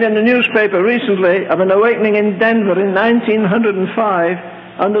 I read in the newspaper recently of an awakening in Denver in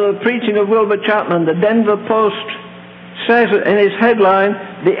 1905 under the preaching of Wilbur Chapman. The Denver Post says in its headline,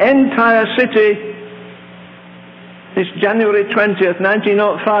 the entire city, it's January 20th,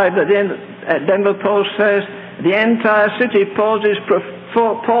 1905, that the Denver Post says, the entire city pauses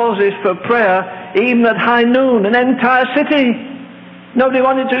for prayer, even at high noon. An entire city. Nobody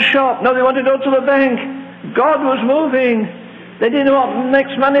wanted to shop. Nobody wanted to go to the bank. God was moving. They didn't know what the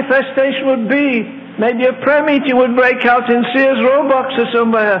next manifestation would be. Maybe a prayer meeting would break out in Sears Roebuck or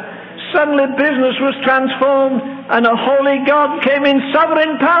somewhere. Suddenly business was transformed and a holy God came in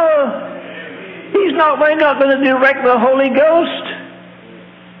sovereign power. We're not going to direct the Holy Ghost.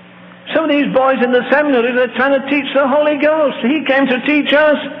 Some of these boys in the seminaries are trying to teach the Holy Ghost. He came to teach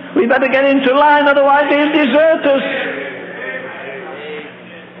us. We better get into line, otherwise he'll desert us.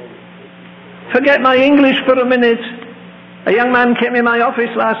 Forget my English for a minute. A young man came in my office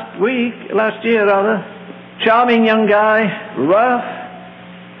last year, charming young guy, rough.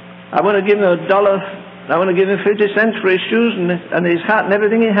 I want to give him $1. I want to give him 50 cents for his shoes and his hat and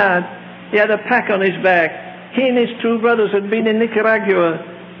everything he had. He had a pack on his back. He and his two brothers had been in Nicaragua.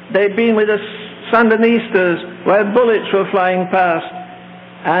 They'd been with the Sandinistas where bullets were flying past.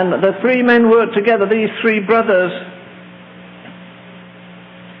 And the three men worked together, these three brothers.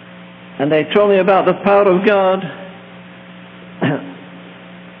 And they told me about the power of God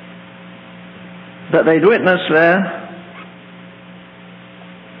that they'd witnessed there.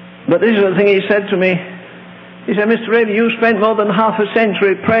 But this is the thing he said to me. He said, Mr. Ravenhill, you spent more than half a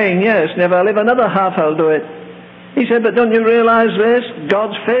century praying. Yes, never I live another half, I'll do it. He said, but don't you realize this?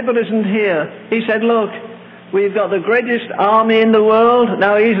 God's favor isn't here. He said, look, we've got the greatest army in the world.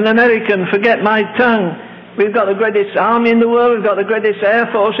 Now, he's an American, forget my tongue. We've got the greatest army in the world. We've got the greatest air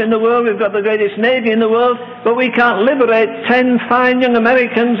force in the world. We've got the greatest navy in the world. But we can't liberate 10 fine young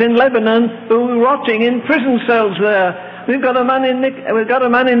Americans in Lebanon who are rotting in prison cells there. We've got a man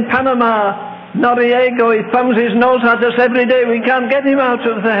in Panama, Noriego. He thumbs his nose at us every day. We can't get him out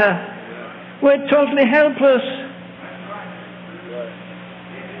of there. We're totally helpless.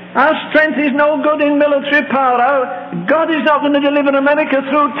 Our strength is no good in military power. God is not going to deliver America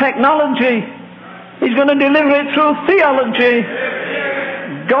through technology. He's going to deliver it through theology.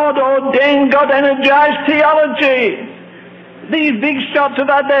 God ordained, God energized theology. These big shots have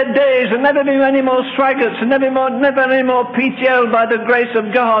had their days, and never been any more Straggarts, and never any more PTL by the grace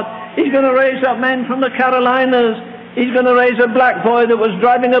of God. He's going to raise up men from the Carolinas. He's going to raise a black boy that was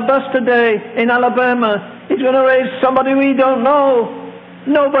driving a bus today in Alabama. He's going to raise somebody we don't know.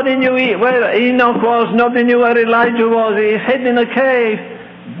 Nobody knew where Enoch was. Nobody knew where Elijah was. He hid in a cave.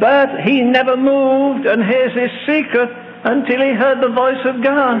 But he never moved, and here's his secret, until he heard the voice of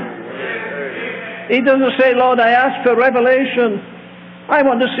God. He doesn't say, Lord, I ask for revelation. I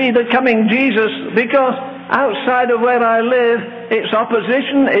want to see the coming Jesus, because outside of where I live, it's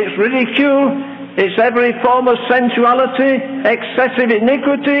opposition, it's ridicule, it's every form of sensuality, excessive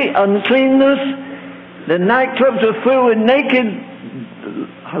iniquity, uncleanness. The nightclubs are full with naked,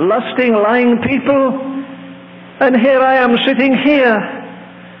 lusting, lying people. And here I am sitting here.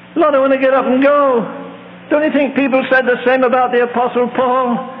 Lord, I want to get up and go. Don't you think people said the same about the Apostle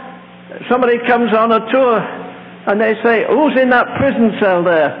Paul? Somebody comes on a tour and they say, who's in that prison cell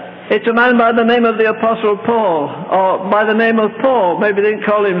there? It's a man by the name of the Apostle Paul, or by the name of Paul. Maybe they didn't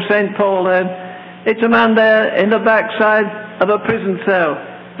call him St. Paul then. It's a man there in the backside of a prison cell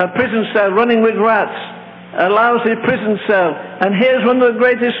running with rats, a lousy prison cell. And here's one of the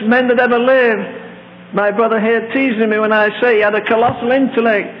greatest men that ever lived. My brother here teasing me when I say he had a colossal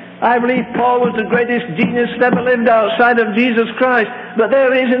intellect. I believe Paul was the greatest genius that ever lived outside of Jesus Christ. But there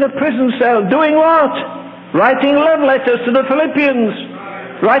he is in a prison cell, doing what? Writing love letters to the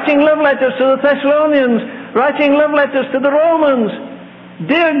Philippians, writing love letters to the Thessalonians, writing love letters to the Romans.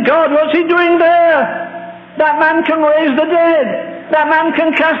 Dear God, what's he doing there? That man can raise the dead. That man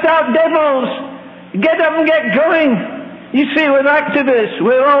can cast out devils. Get up and get going. You see, we're activists.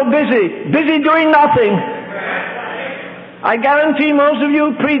 We're all busy doing nothing. I guarantee most of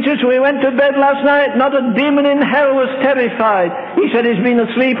you preachers, when we went to bed last night, not a demon in hell was terrified. He said he's been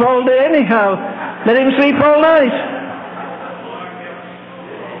asleep all day anyhow. Let him sleep all night.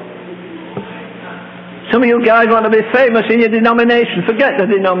 Some of you guys want to be famous in your denomination. Forget the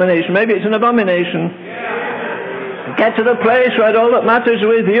denomination. Maybe it's an abomination. Get to the place where all that matters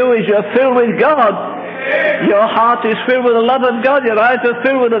with you is you're filled with God. Your heart is filled with the love of God. Your eyes are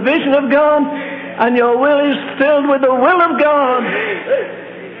filled with the vision of God. And your will is filled with the will of God.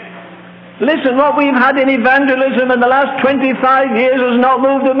 Listen, what we've had in evangelism in the last 25 years has not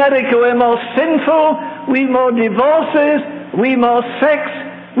moved America. We're more sinful, we've more divorces, we more sex,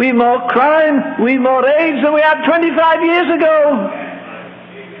 we more crime, we more AIDS than we had 25 years ago.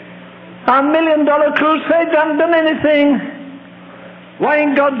 Our $1 million crusades haven't done anything. Why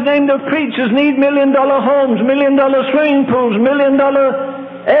in God's name do preachers need $1 million homes, $1 million swimming pools, $1 million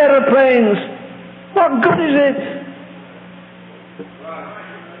aeroplanes? What good is it?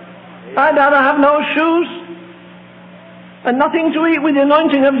 I'd rather have no shoes and nothing to eat with the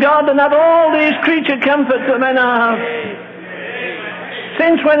anointing of God than have all these creature comforts that men have.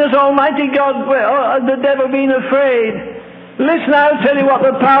 Since when has Almighty God, the devil, been afraid? Listen, I'll tell you what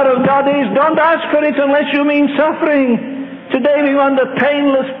the power of God is. Don't ask for it unless you mean suffering. Today we want a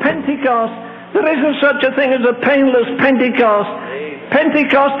painless Pentecost. There isn't such a thing as a painless Pentecost.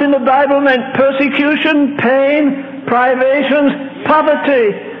 Pentecost in the Bible meant persecution, pain, privations,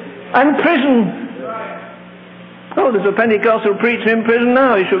 poverty, and prison. Oh, there's a Pentecostal preacher in prison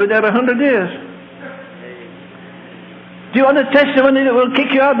now. He should be there 100 years. Do you want a testimony that will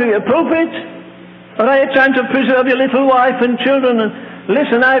kick you out of your pulpit? Or are you trying to preserve your little wife and children? And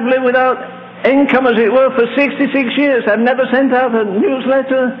listen, I've lived without income, as it were, for 66 years. I've never sent out a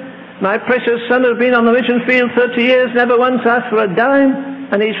newsletter. My precious son has been on the mission field 30 years, never once asked for a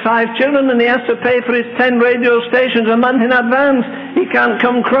dime. And he's 5 children, and he has to pay for his 10 radio stations a month in advance. He can't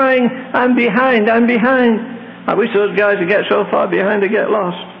come crying, I'm behind, I'm behind. I wish those guys would get so far behind to get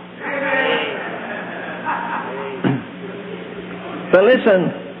lost. But listen,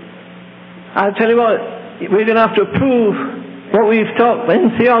 I'll tell you what, we're going to have to prove what we've taught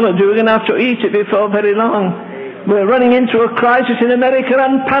in theology. We're going to have to eat it before very long. We're running into a crisis in America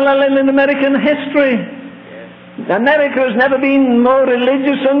unparalleled in American history. America has never been more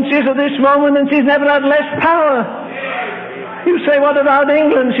religious than she is at this moment, and she's never had less power. You say, what about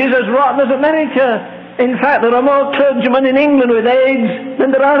England? She's as rotten as America. In fact, there are more clergymen in England with AIDS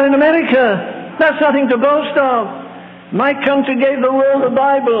than there are in America. That's nothing to boast of. My country gave the world the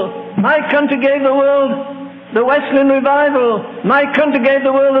Bible. My country gave the world the Wesleyan revival. My country gave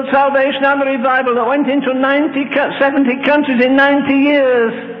the world the Salvation Army revival that went into 70 countries in 90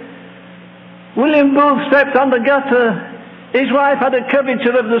 years. William Booth slept on the gutter. His wife had a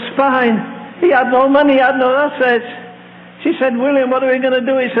curvature of the spine. He had no money, he had no assets. She said, William, what are we going to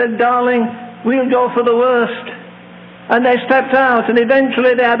do? He said, darling, we'll go for the worst. And they stepped out, and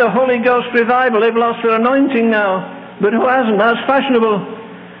eventually they had a Holy Ghost revival. They've lost their anointing now. But who hasn't? That's fashionable.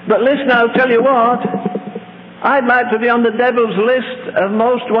 But listen, I'll tell you what. I'd like to be on the devil's list of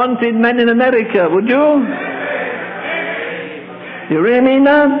most wanted men in America. Would you? You really mean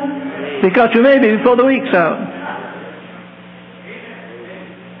that? Because you may be before the week's out.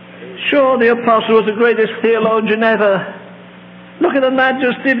 Sure, the apostle was the greatest theologian ever. Look at the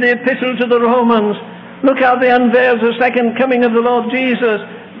majesty of the epistle to the Romans. Look how they unveils the second coming of the Lord Jesus.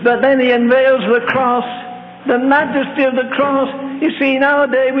 But then he unveils the cross. The majesty of the cross. You see,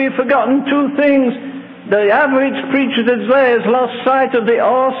 nowadays we've forgotten 2 things. The average preacher today has lost sight of the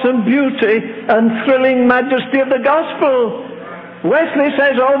awesome beauty and thrilling majesty of the gospel. Wesley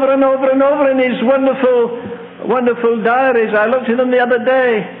says over and over and over in his wonderful diaries, I looked at them the other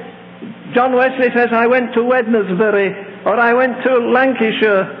day, John Wesley says, I went to Wednesbury, or I went to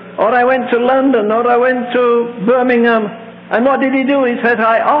Lancashire, or I went to London, or I went to Birmingham. And what did he do? He said,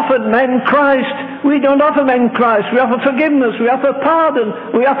 I offered men Christ. We don't offer men Christ. We offer forgiveness. We offer pardon.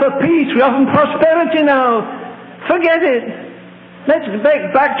 We offer peace. We offer prosperity now. Forget it. Let's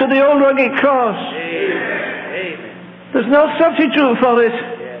get back to the old rugged cross. Amen. There's no substitute for it.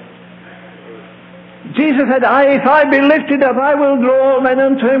 Jesus said, if I be lifted up, I will draw all men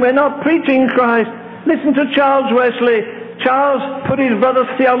unto him. We're not preaching Christ. Listen to Charles Wesley. Charles put his brother's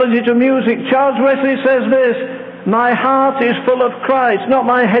theology to music. Charles Wesley says this, my heart is full of Christ, not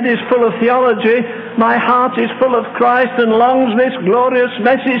my head is full of theology. My heart is full of Christ and longs this glorious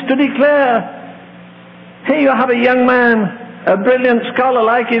message to declare. Here you have a young man, a brilliant scholar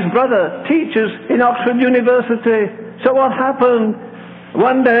like his brother, teaches in Oxford University. So what happened?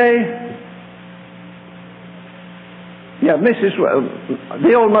 One day,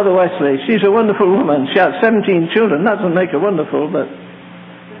 the old Mother Wesley, she's a wonderful woman. She has 17 children. That doesn't make her wonderful, but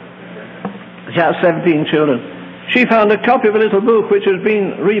she has 17 children. She found a copy of a little book which has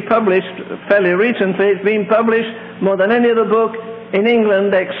been republished fairly recently. It's been published more than any other book in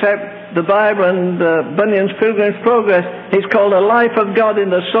England except the Bible and Bunyan's Pilgrim's Progress. It's called A Life of God in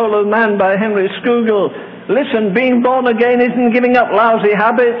the Soul of Man by Henry Scougal. Listen, being born again isn't giving up lousy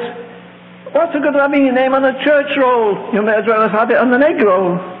habits. What's the good of having your name on a church roll? You may as well have it on an egg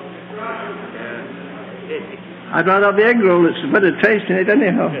roll. I'd rather have the egg roll. It's better taste in it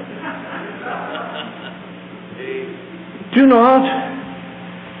anyhow. Do you know what?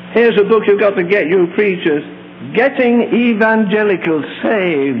 Here's a book you've got to get, you preachers. Getting evangelicals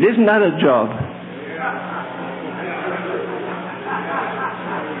saved, isn't that a job?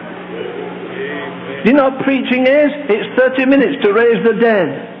 Do you know what preaching is? It's 30 minutes to raise the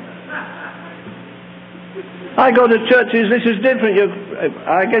dead. I go to churches, this is different,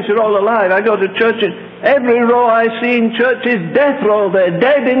 I guess you're all alive. I go to churches, every row I see in church is death row. They're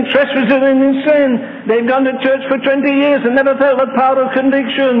dead in trespasses and in sin. They've gone to church for 20 years and never felt the power of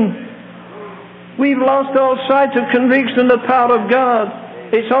conviction. We've lost all sight of conviction and the power of God.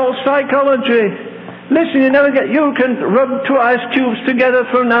 It's all psychology. Listen, you can rub two ice cubes together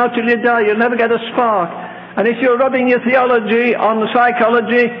from now till you die. You'll never get a spark. And if you're rubbing your theology on the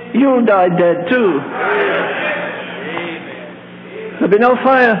psychology, you'll die dead too. There'll be no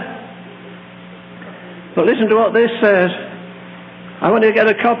fire. But listen to what this says. I want to get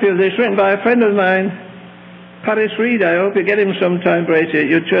a copy of this, written by a friend of mine, Paris Reed. I hope you get him sometime, Brady, at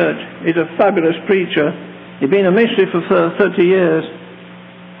your church. He's a fabulous preacher. He's been a missionary for 30 years.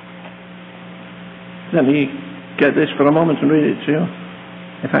 Let me get this for a moment and read it to you,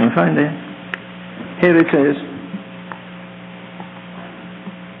 if I can find it. Here it is.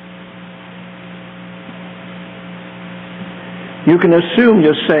 You can assume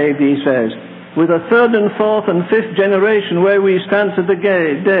you're saved, he says. With a third and fourth and fifth generation where we stand to the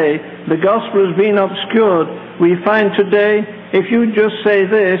day, the gospel has been obscured. We find today, if you just say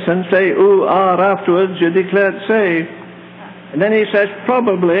this and say ooh, afterwards, you're declared saved. And then he says,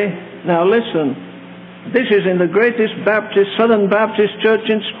 probably, now listen, this is in the greatest Southern Baptist church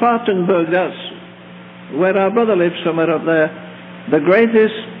in Spartanburg. That's where our brother lives, somewhere up there. The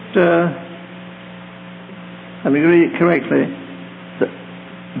greatest, let me read it correctly.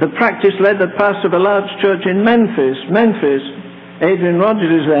 The practice led the pastor of a large church in Memphis. Adrian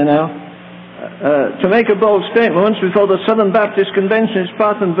Rogers is there now. To make a bold statement, once before the Southern Baptist Convention in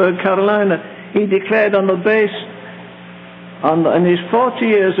Spartanburg, Carolina, he declared on the base, in his 40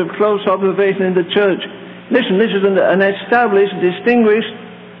 years of close observation in the church, listen, this is an established, distinguished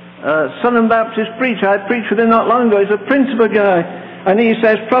Southern Baptist preacher. I preached with him not long ago. He's a principal guy. And he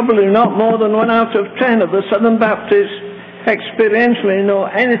says probably not more than 1 out of 10 of the Southern Baptists experientially know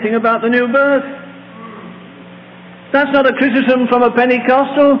anything about the new birth. That's not a criticism from a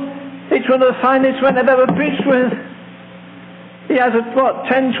Pentecostal. It's one of the finest men I've ever preached with. He has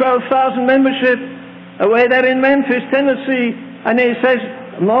 10,000-12,000 membership away there in Memphis, Tennessee. And he says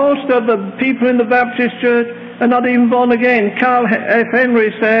most of the people in the Baptist church are not even born again. Carl F.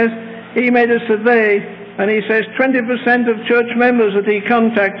 Henry says, he made a survey, and he says 20% of church members that he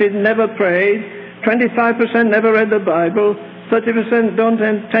contacted never prayed, 25% never read the Bible, 30% don't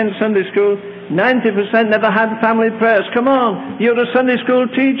attend Sunday school, 90% never had family prayers. Come on, you're a Sunday school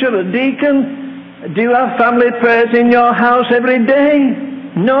teacher, a deacon. Do you have family prayers in your house every day?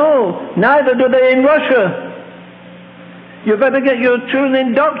 No, neither do they in Russia. You better get your children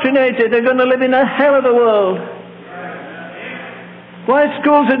indoctrinated. They're going to live in a hell of a world. Why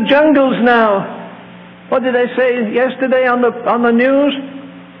schools are jungles now? What did they say yesterday on the news?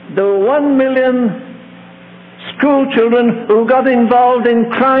 The 1 million school children who got involved in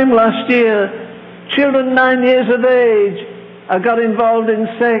crime last year, children 9 years of age, got involved in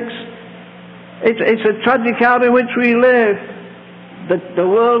sex. It's a tragic hour in which we live. The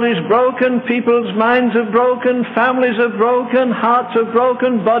world is broken, people's minds are broken, families are broken, hearts are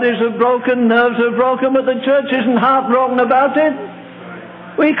broken, bodies are broken, nerves are broken, but the church isn't heartbroken about it.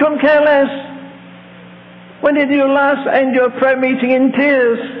 We couldn't care less. When did you last end your prayer meeting in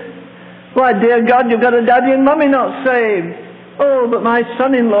tears? Why, dear God, you've got a daddy and mummy not saved. Oh, but my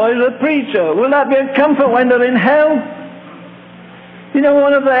son-in-law is a preacher. Will that be a comfort when they're in hell? You know,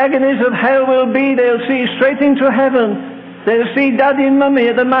 one of the agonies of hell will be they'll see straight into heaven. They'll see daddy and mummy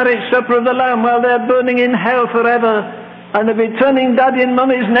at the marriage supper of the Lamb while they're burning in hell forever. And they'll be turning daddy and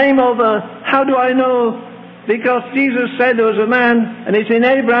mummy's name over. How do I know? Because Jesus said there was a man, and it's in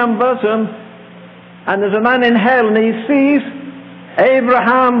Abraham's bosom, and there's a man in hell, and he sees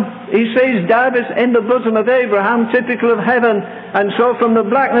Abraham, he sees David in the bosom of Abraham, typical of heaven. And so from the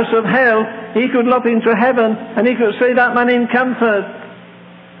blackness of hell, he could look into heaven, and he could see that man in comfort.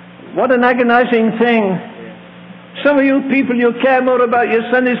 What an agonizing thing. Some of you people, you care more about your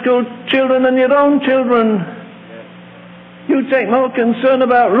Sunday school children than your own children. You take more concern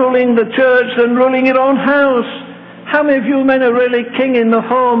about ruling the church than ruling your own house. How many of you men are really king in the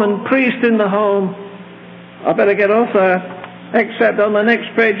home and priest in the home? I better get off there. Except on the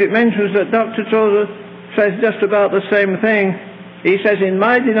next page it mentions that Dr. Tozer says just about the same thing. He says, in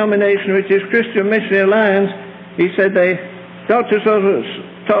my denomination, which is Christian Missionary Alliance, he said Dr. Tozer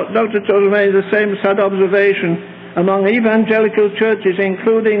made the same sad observation. Among evangelical churches,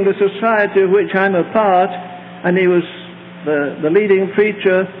 including the society of which I'm a part, and he was the leading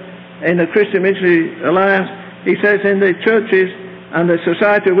preacher in the Christian Missionary Alliance. He says, in the churches and the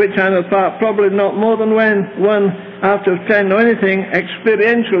society of which I'm a part, probably not more than one out of 10 know anything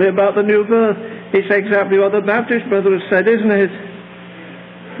experientially about the new birth. It's exactly what the Baptist brother has said, isn't it?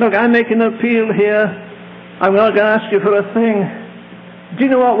 Look, I make an appeal here. I'm not going to ask you for a thing. Do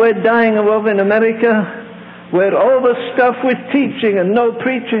you know what we're dying of in America? We're overstuffed with teaching and no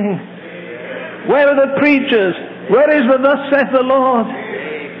preaching. Where are the preachers? Where is the thus saith the Lord?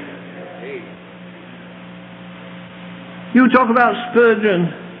 You talk about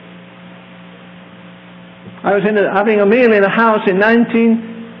Spurgeon. I was having a meal in a house in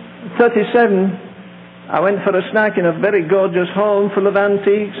 1937. I went for a snack in a very gorgeous home full of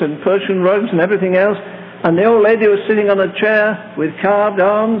antiques and Persian rugs and everything else. And the old lady was sitting on a chair with carved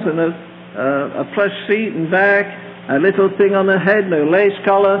arms and a plush seat and back, a little thing on her head and a lace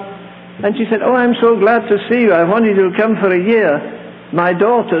collar. And she said, "Oh, I'm so glad to see you. I wanted you to come for a year. My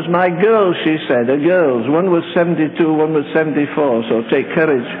daughters, my girls," she said, "are girls. One was 72, one was 74, so take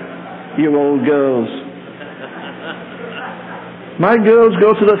courage, you old girls. My girls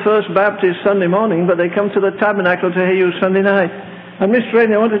go to the First Baptist Sunday morning, but they come to the tabernacle to hear you Sunday night. And Miss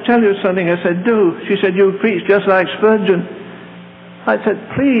Ravenhill, I want to tell you something." I said, "Do." She said, "You preach just like Spurgeon." I said,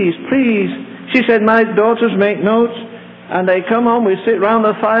 "Please, please." She said, "My daughters make notes, and they come home, we sit round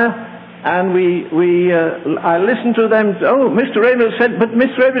the fire, and I listen to them. Oh, Mr. Ravenhill said, but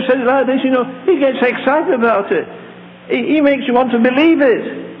Mr. Ravenhill said it like this, you know." He gets excited about it. He makes you want to believe it.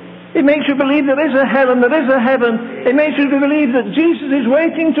 It makes you believe there is a hell and there is a heaven. It makes you believe that Jesus is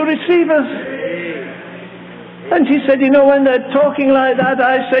waiting to receive us. And she said, "You know, when they're talking like that,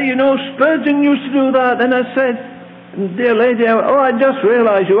 I say, you know, Spurgeon used to do that." And I said, "Dear lady, oh, I just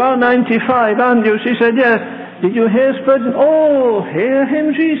realized you are 95, aren't you?" She said, "Yes." "Did you hear Spurgeon?" "Oh, hear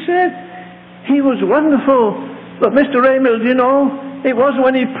him," she said. "He was wonderful. But Mr. Ravenhill, you know, it wasn't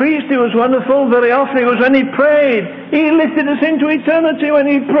when he preached he was wonderful. Very often it was when he prayed. He lifted us into eternity when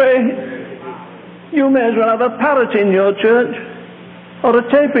he prayed." You may as well have a parrot in your church or a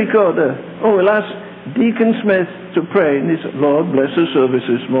tape recorder. "Oh, we'll ask Deacon Smith to pray." And he said, "Lord, bless the service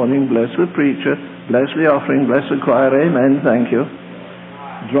this morning. Bless the preacher. Bless the offering. Bless the choir. Amen. Thank you."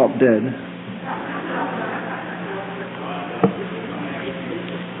 Drop dead.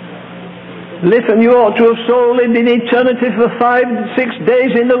 Listen, you ought to have so lived in eternity for 5-6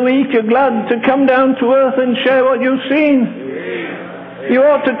 days in the week. You're glad to come down to earth and share what you've seen. You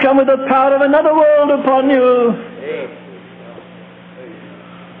ought to come with the power of another world upon you.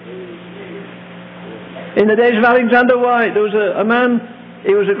 In the days of Alexander White, there was a man,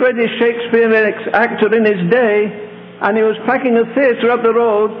 he was a greatest Shakespeare actor in his day, and he was packing a theatre up the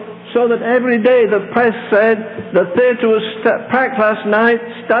road, so that every day the press said the theatre was packed last night,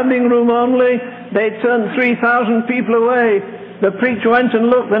 standing room only. They turned 3,000 people away. The preacher went and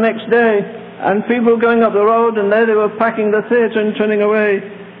looked the next day, and people were going up the road, and there they were packing the theatre and turning away.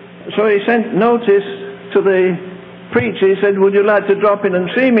 So he sent notice to the preacher. He said, "Would you like to drop in and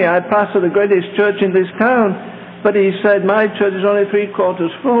see me? I pastor the greatest church in this town." But he said, "My church is only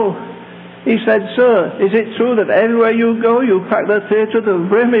 3/4 full." He said, "Sir, is it true that everywhere you go you pack the theatre to the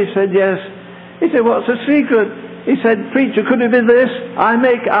brim?" He said, "Yes." He said, "What's the secret?" He said, "Preacher, could it be this? I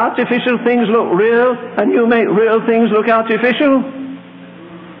make artificial things look real, and you make real things look artificial.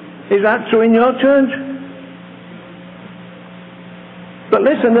 Is that true in your church?" But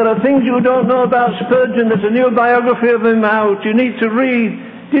listen, there are things you don't know about Spurgeon. There's a new biography of him out. You need to read.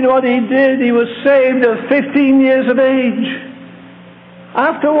 Do you know what he did? He was saved at 15 years of age.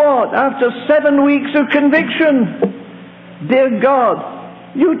 After what? After 7 weeks of conviction. Dear God,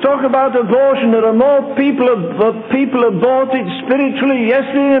 you talk about abortion. There are more people aborted spiritually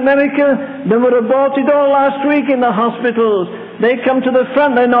yesterday in America than were aborted all last week in the hospitals. They come to the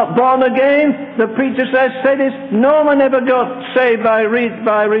front, they're not born again. The preacher says, "Say this, no one ever got saved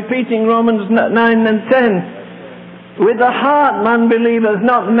by repeating Romans 9 and 10. With the heart man believeth,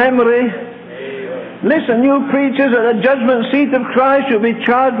 not memory." Listen, you preachers at the judgment seat of Christ, you'll be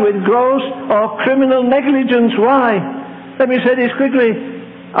charged with gross or criminal negligence. Why? Let me say this quickly.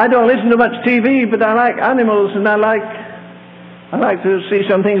 I don't listen to much TV, but I like animals, and I like to see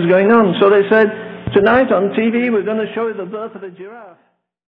some things going on. So they said, tonight on TV we're going to show you the birth of a giraffe.